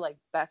truly were like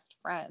best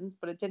friends.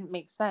 But it didn't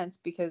make sense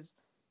because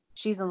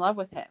she's in love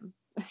with him.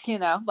 You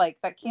know, like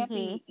that can't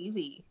be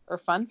easy or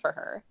fun for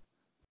her.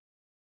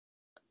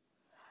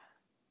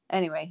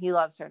 Anyway, he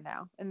loves her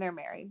now, and they're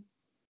married.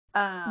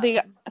 They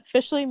got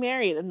officially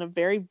married in a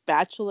very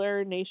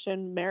Bachelor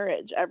Nation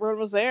marriage. Everyone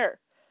was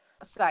there.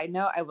 Side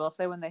note, I will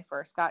say when they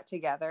first got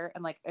together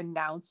and like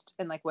announced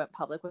and like went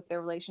public with their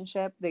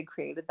relationship, they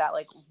created that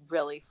like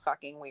really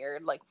fucking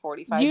weird like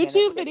 45-minute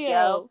YouTube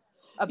video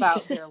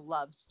about their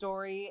love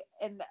story.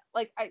 And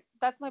like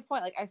that's my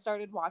point. Like I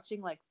started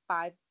watching like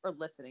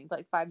listening to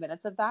like 5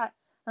 minutes of that.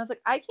 And I was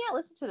like, I can't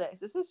listen to this.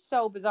 This is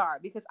so bizarre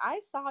because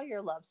I saw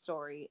your love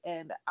story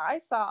and I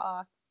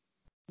saw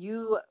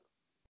you,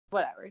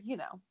 whatever, you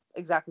know,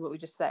 exactly what we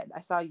just said. I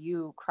saw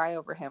you cry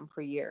over him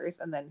for years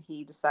and then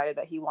he decided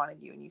that he wanted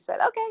you and you said,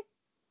 okay.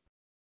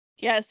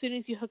 Yeah, as soon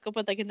as you hook up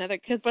with like another,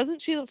 because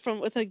wasn't she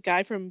with a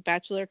guy from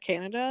Bachelor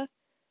Canada?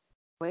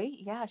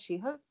 Wait, yeah,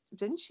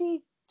 didn't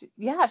she?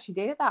 Yeah, she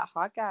dated that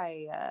hot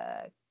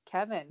guy,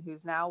 Kevin,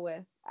 who's now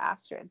with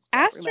Astrid.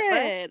 Astrid.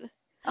 Remember?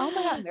 Oh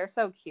my god, they're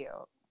so cute.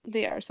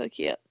 They are so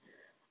cute.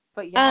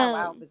 But yeah,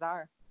 wow,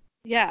 bizarre.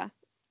 Yeah.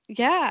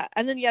 Yeah.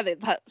 And then yeah,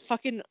 that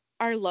fucking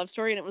our love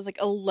story and it was like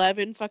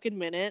 11 fucking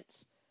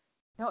minutes.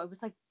 No, it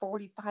was like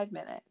 45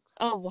 minutes.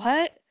 Oh,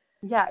 what?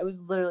 Yeah, it was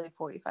literally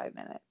 45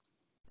 minutes.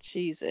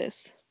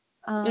 Jesus.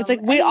 It's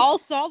like we all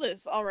saw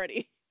this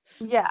already.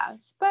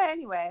 Yes. But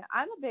anyway,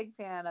 I'm a big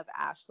fan of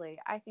Ashley.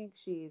 I think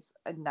she's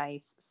a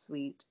nice,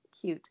 sweet,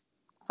 cute,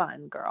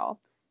 fun girl.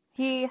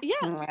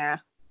 Yeah.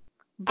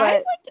 But I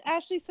liked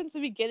Ashley since the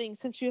beginning,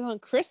 since she was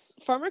on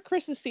Farmer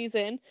Chris's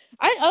season.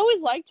 I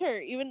always liked her,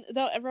 even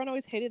though everyone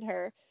always hated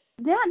her.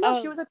 Yeah,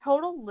 no, she was a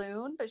total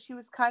loon, but she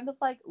was kind of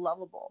like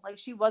lovable. Like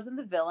she wasn't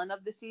the villain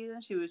of the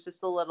season. She was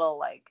just a little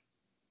like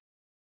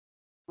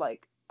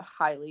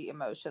highly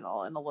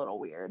emotional and a little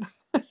weird.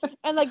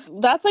 And like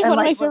that's like and one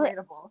of like my favorite.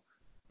 relatable.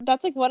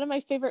 That's like one of my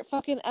favorite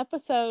fucking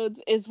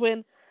episodes is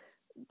when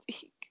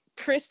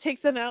Chris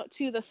takes him out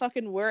to the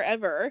fucking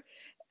wherever,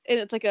 and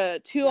it's like a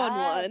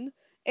 2-on-1,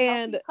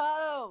 and Kelsey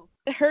Poe.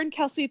 Her and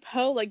Kelsey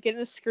Poe like get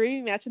in a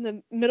screaming match in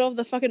the middle of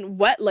the fucking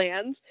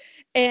wetlands,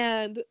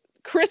 and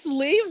Chris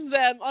leaves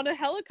them on a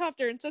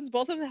helicopter and sends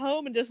both of them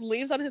home and just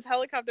leaves on his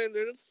helicopter, and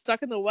they're just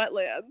stuck in the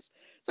wetlands.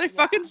 It's my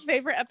fucking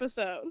favorite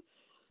episode.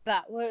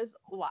 That was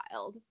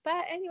wild.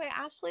 But anyway,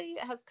 Ashley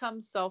has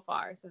come so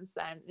far since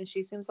then, and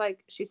she seems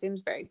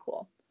very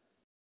cool.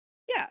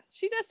 Yeah,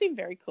 she does seem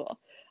very cool.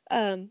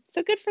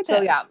 So good for them.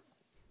 So yeah,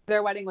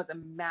 their wedding was a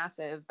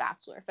massive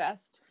bachelor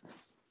fest.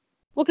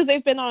 Well, because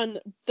they've been on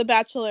The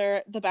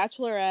Bachelor, The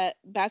Bachelorette,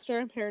 Bachelor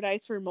in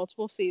Paradise for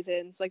multiple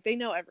seasons. Like, they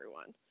know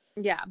everyone.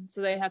 Yeah,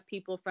 so they have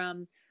people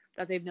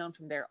that they've known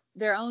from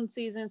their own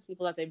seasons,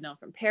 people that they've known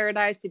from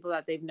Paradise, people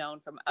that they've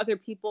known from other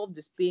people,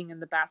 just being in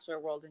the Bachelor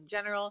world in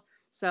general.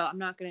 So I'm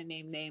not going to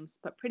name names,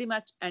 but pretty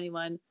much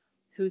anyone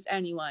who's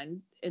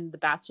anyone in the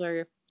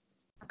Bachelor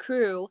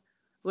crew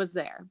was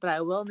there. But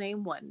I will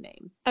name one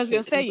name. I was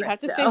going to say, you have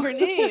to say her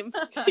name.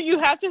 You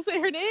have to say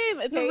her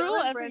name. It's a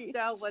rule.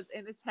 Bristow was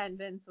in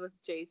attendance with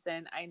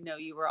Jason. I know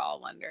you were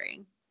all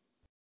wondering.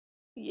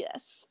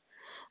 Yes.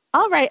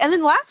 All right. And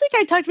then last week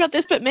I talked about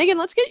this, but Megan,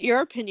 let's get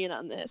your opinion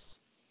on this.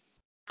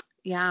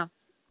 Yeah.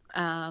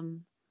 I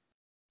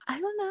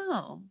don't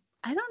know.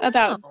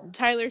 About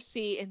Tyler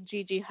C and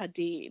Gigi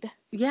Hadid.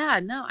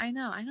 Yeah, no, I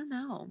know. I don't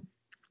know.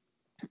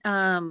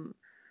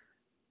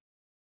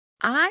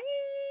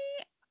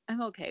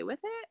 I'm okay with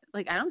it.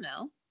 Like, I don't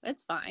know.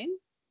 It's fine,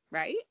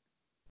 right?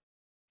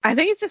 I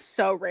think it's just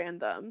so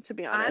random, to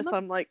be honest.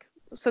 I'm like,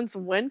 since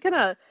when can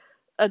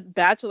a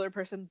Bachelor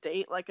person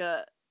date like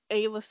a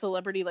A-list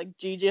celebrity like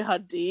Gigi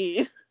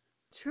Hadid?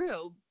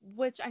 True,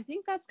 which I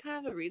think that's kind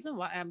of the reason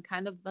why I'm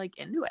kind of like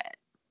into it.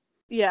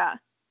 Yeah.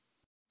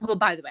 Well,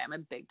 by the way, I'm a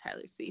big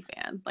Tyler C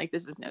fan. Like,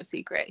 this is no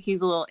secret.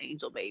 He's a little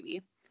angel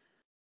baby.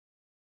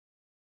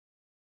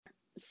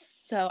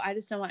 So I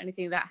just don't want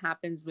anything that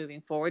happens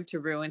moving forward to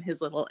ruin his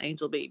little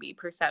angel baby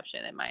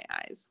perception in my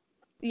eyes.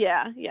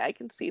 Yeah, I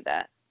can see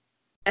that.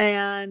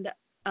 And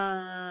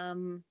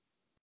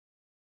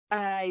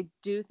I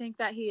do think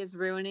that he is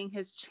ruining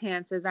his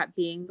chances at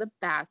being the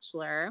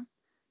Bachelor.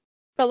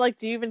 But like,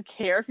 do you even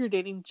care if you're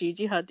dating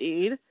Gigi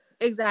Hadid?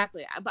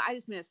 Exactly. But I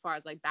just mean as far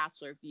as like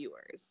Bachelor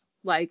viewers.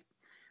 Like,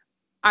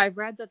 I've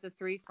read that the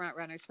 3 front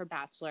runners for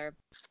Bachelor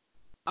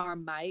are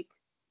Mike,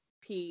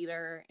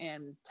 Peter,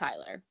 and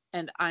Tyler.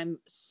 And I'm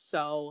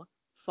so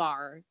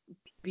far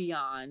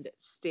beyond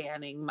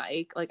standing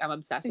Mike. Like, I'm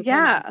obsessed with him.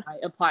 I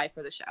apply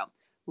for the show,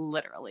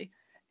 literally.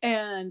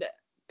 And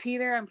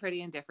Peter, I'm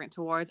pretty indifferent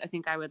towards. I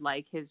think I would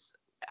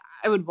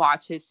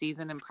watch his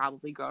season and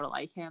probably grow to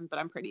like him, but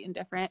I'm pretty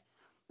indifferent.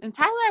 And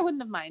Tyler, I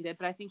wouldn't have minded,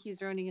 but I think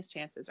he's ruining his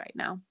chances right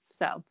now.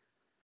 So,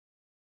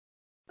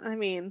 I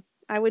mean,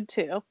 I would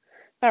too.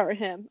 If I were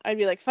him, I'd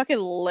be like, fucking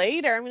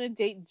later, I'm going to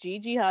date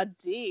Gigi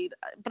Hadid.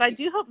 But I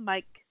do hope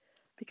Mike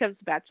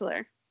becomes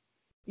Bachelor.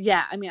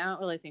 Yeah, I mean, I don't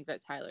really think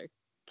that Tyler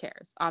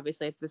cares.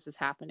 Obviously, if this is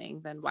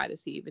happening, then why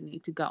does he even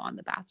need to go on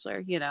The Bachelor?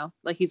 You know,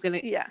 like he's going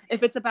to,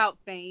 if it's about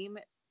fame,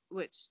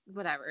 which,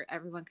 whatever,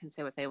 everyone can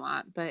say what they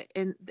want. But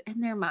in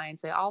their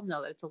minds, they all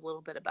know that it's a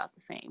little bit about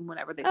the fame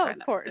whenever they sign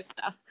up for this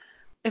stuff.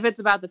 If it's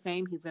about the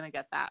fame, he's going to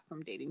get that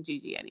from dating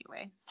Gigi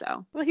anyway.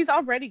 So, well, he's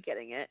already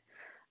getting it.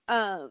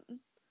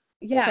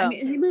 Yeah, so. I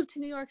mean, he moved to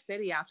New York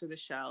City after the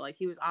show. Like,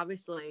 he was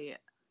obviously,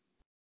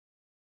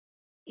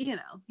 you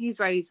know, he's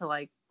ready to,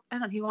 like, I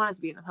don't know, he wanted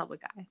to be in the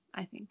public eye,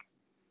 I think.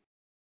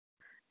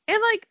 And,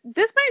 like,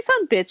 this might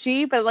sound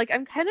bitchy, but, like,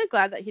 I'm kind of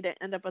glad that he didn't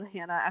end up with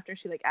Hannah after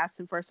she, like, asked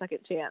him for a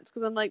second chance.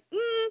 Because I'm like,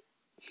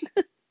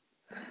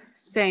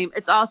 Same.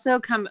 It's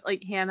also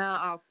like,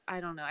 Hannah, I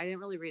don't know, I didn't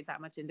really read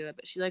that much into it,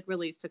 but she, like,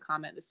 released a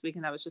comment this week,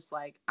 and I was just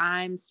like,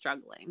 I'm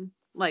struggling.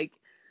 Like,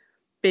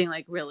 being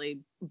like really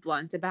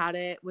blunt about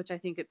it, which I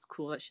think it's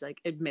cool that she like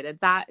admitted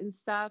that and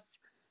stuff.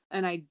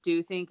 And I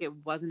do think it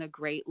wasn't a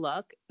great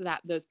look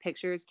that those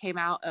pictures came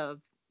out of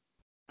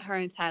her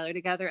and Tyler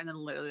together, and then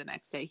literally the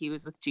next day he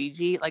was with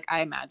Gigi. Like,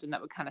 I imagine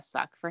that would kind of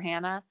suck for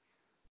Hannah.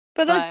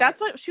 But like,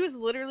 that's what she was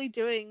literally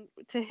doing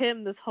to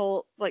him this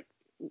whole, like,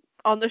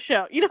 on the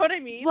show. You know what I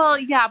mean? Well,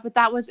 yeah, but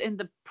that was in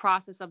the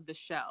process of the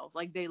show.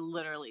 Like, they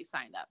literally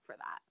signed up for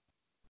that.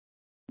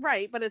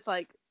 Right, but it's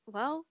like,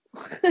 well,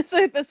 it's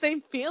like the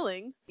same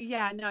feeling.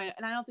 Yeah, no,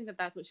 and I don't think that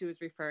that's what she was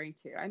referring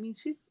to. I mean,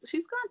 she's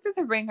gone through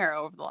the ringer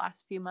over the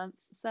last few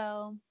months,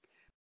 so,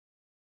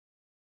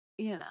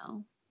 you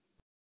know.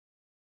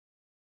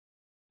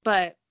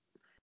 But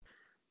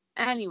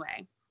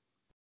anyway,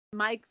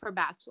 Mike for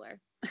Bachelor.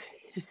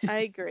 I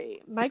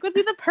agree. Mike would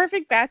be the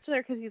perfect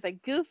Bachelor because he's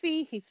like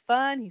goofy, he's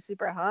fun, he's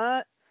super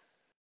hot.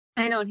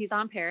 I know, and he's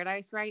on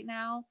Paradise right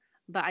now,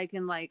 but I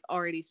can like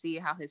already see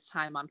how his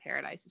time on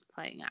Paradise is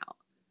playing out.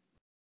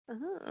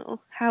 Oh,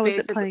 how is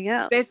it playing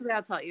out? Basically,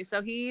 I'll tell you.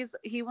 So he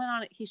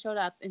showed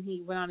up and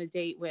he went on a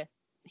date with,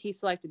 he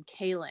selected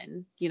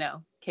Kaylin,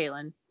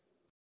 Kaylin,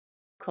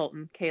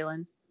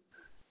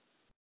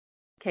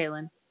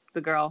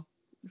 the girl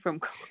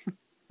from.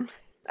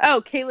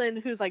 Oh,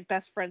 Kaylin, who's like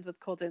best friends with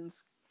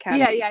Colton's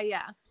cat.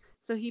 Yeah.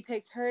 So he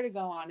picked her to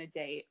go on a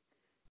date,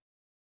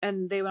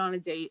 and they went on a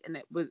date, and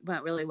it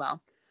went really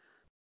well.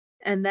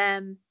 And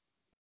then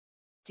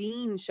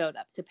Dean showed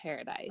up to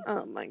Paradise.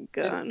 Oh my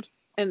god!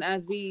 And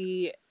as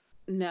we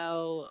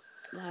know,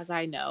 as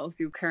I know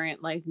through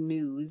current like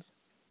news,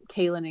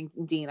 Kaylin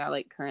and Dean are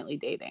like currently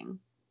dating.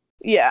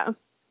 Yeah.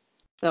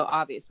 So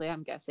obviously,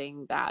 I'm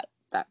guessing that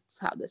that's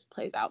how this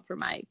plays out for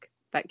Mike.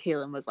 That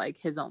Kaylin was like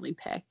his only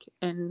pick,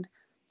 and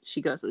she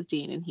goes with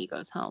Dean, and he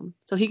goes home,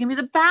 so he can be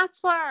the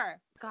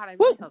Bachelor. God, I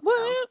really hope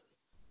so.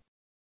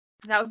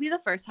 That would be the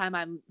first time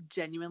I'm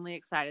genuinely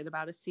excited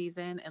about a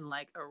season in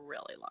like a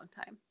really long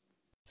time.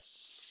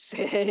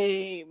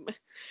 Same.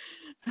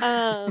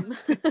 As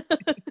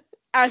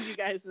you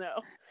guys know,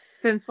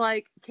 since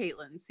like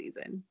Caitlyn's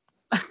season.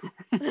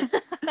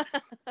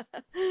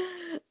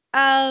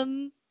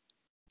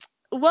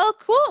 Well,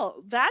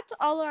 cool. That's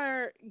all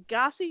our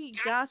gossy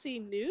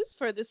news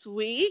for this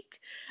week.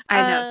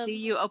 I know. See,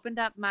 you opened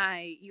up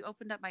my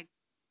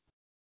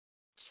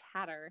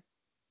chatter,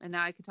 and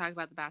now I could talk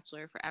about The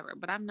Bachelor forever,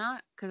 but I'm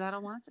not, because I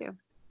don't want to.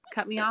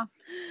 Cut me off.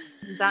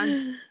 I'm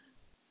done.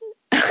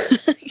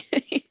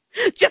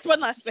 Just one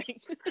last thing.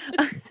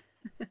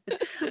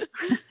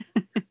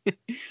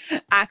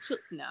 Actually,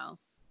 no.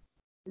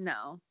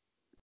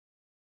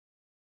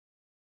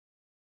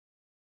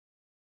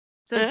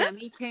 So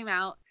Demi came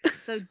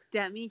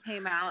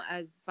out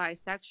as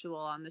bisexual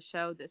on the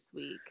show this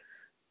week,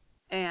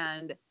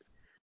 and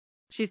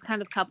she's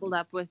kind of coupled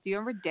up with, do you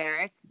remember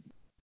Derek?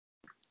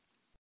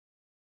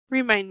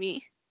 Remind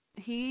me.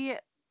 He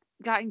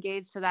got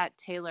engaged to that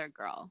Taylor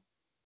girl.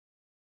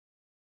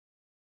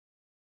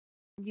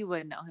 You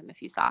would know him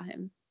if you saw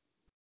him.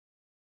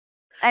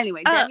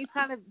 Anyway, Demi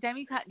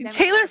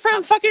Taylor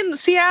from fucking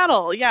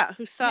Seattle, yeah,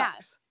 who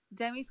sucks. Yeah.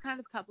 Demi's kind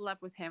of coupled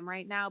up with him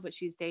right now, but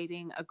she's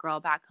dating a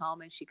girl back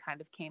home, and she kind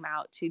of came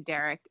out to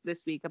Derek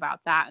this week about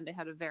that, and they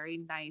had a very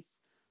nice,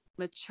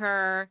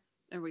 mature,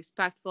 and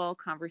respectful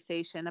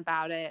conversation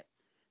about it.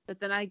 But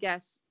then I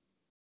guess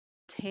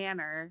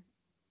Tanner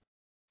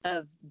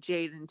of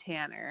Jade and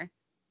Tanner,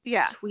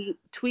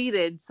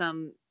 tweeted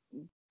some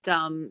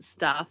dumb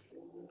stuff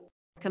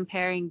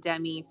comparing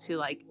Demi to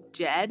like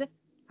Jed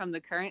from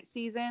the current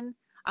season.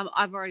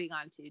 I've already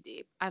gone too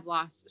deep. I've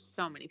lost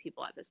so many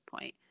people at this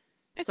point.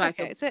 It's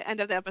okay. It's the end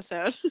of the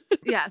episode.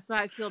 Yeah, so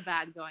I feel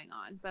bad going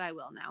on, but I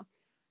will now.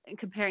 And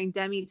comparing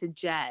Demi to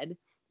Jed,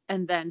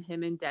 and then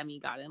him and Demi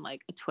got in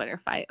like a Twitter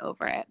fight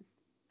over it.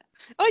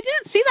 Oh, I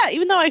didn't see that,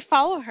 even though I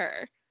follow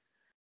her.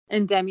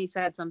 And Demi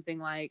said something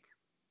like,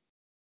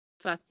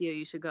 "Fuck you,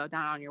 you should go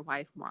down on your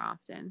wife more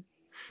often."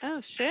 Oh,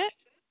 shit.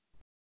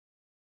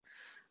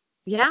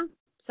 Yeah,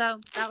 so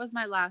that was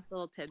my last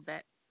little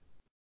tidbit.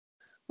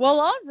 Well,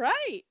 all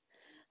right.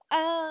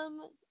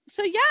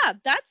 So yeah,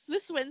 that's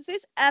this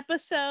Wednesday's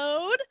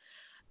episode.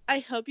 I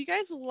hope you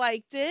guys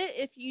liked it.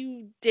 If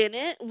you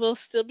didn't, we'll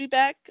still be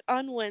back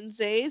on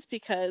Wednesdays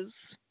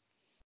because,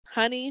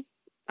 honey,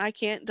 I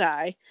can't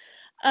die.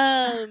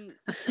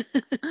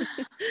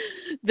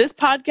 This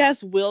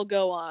podcast will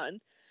go on.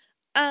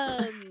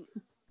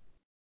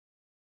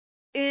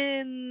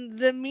 In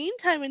the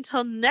meantime,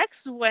 until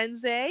next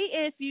Wednesday,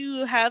 if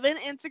you have an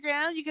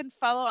Instagram, you can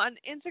follow on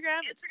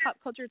Instagram. It's Pop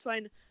Culture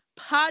Twine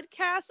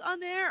Podcast on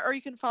there, or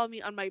you can follow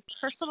me on my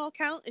personal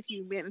account if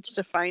you manage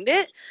to find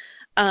it.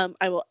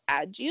 I will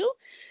add you.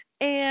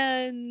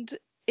 And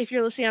if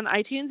you're listening on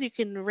iTunes, you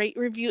can rate,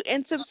 review,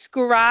 and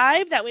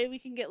subscribe. That way we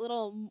can get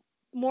little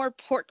more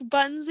pork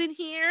buns in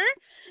here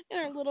in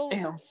our little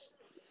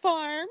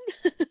farm.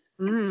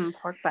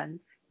 Pork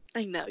buns.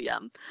 I know,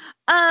 yum.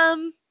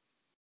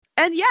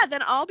 And yeah,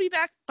 then I'll be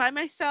back by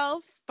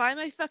myself, by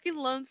my fucking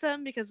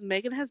lonesome, because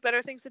Megan has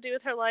better things to do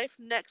with her life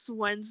next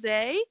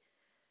Wednesday.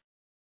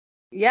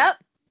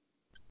 Yep.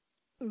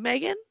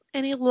 Megan,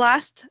 any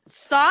last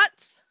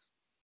thoughts?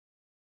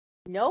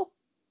 Nope.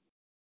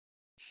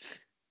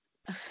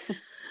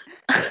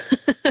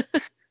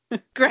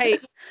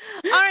 Great.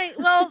 All right.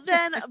 Well,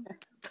 then,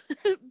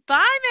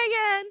 bye,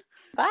 Megan.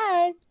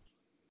 Bye.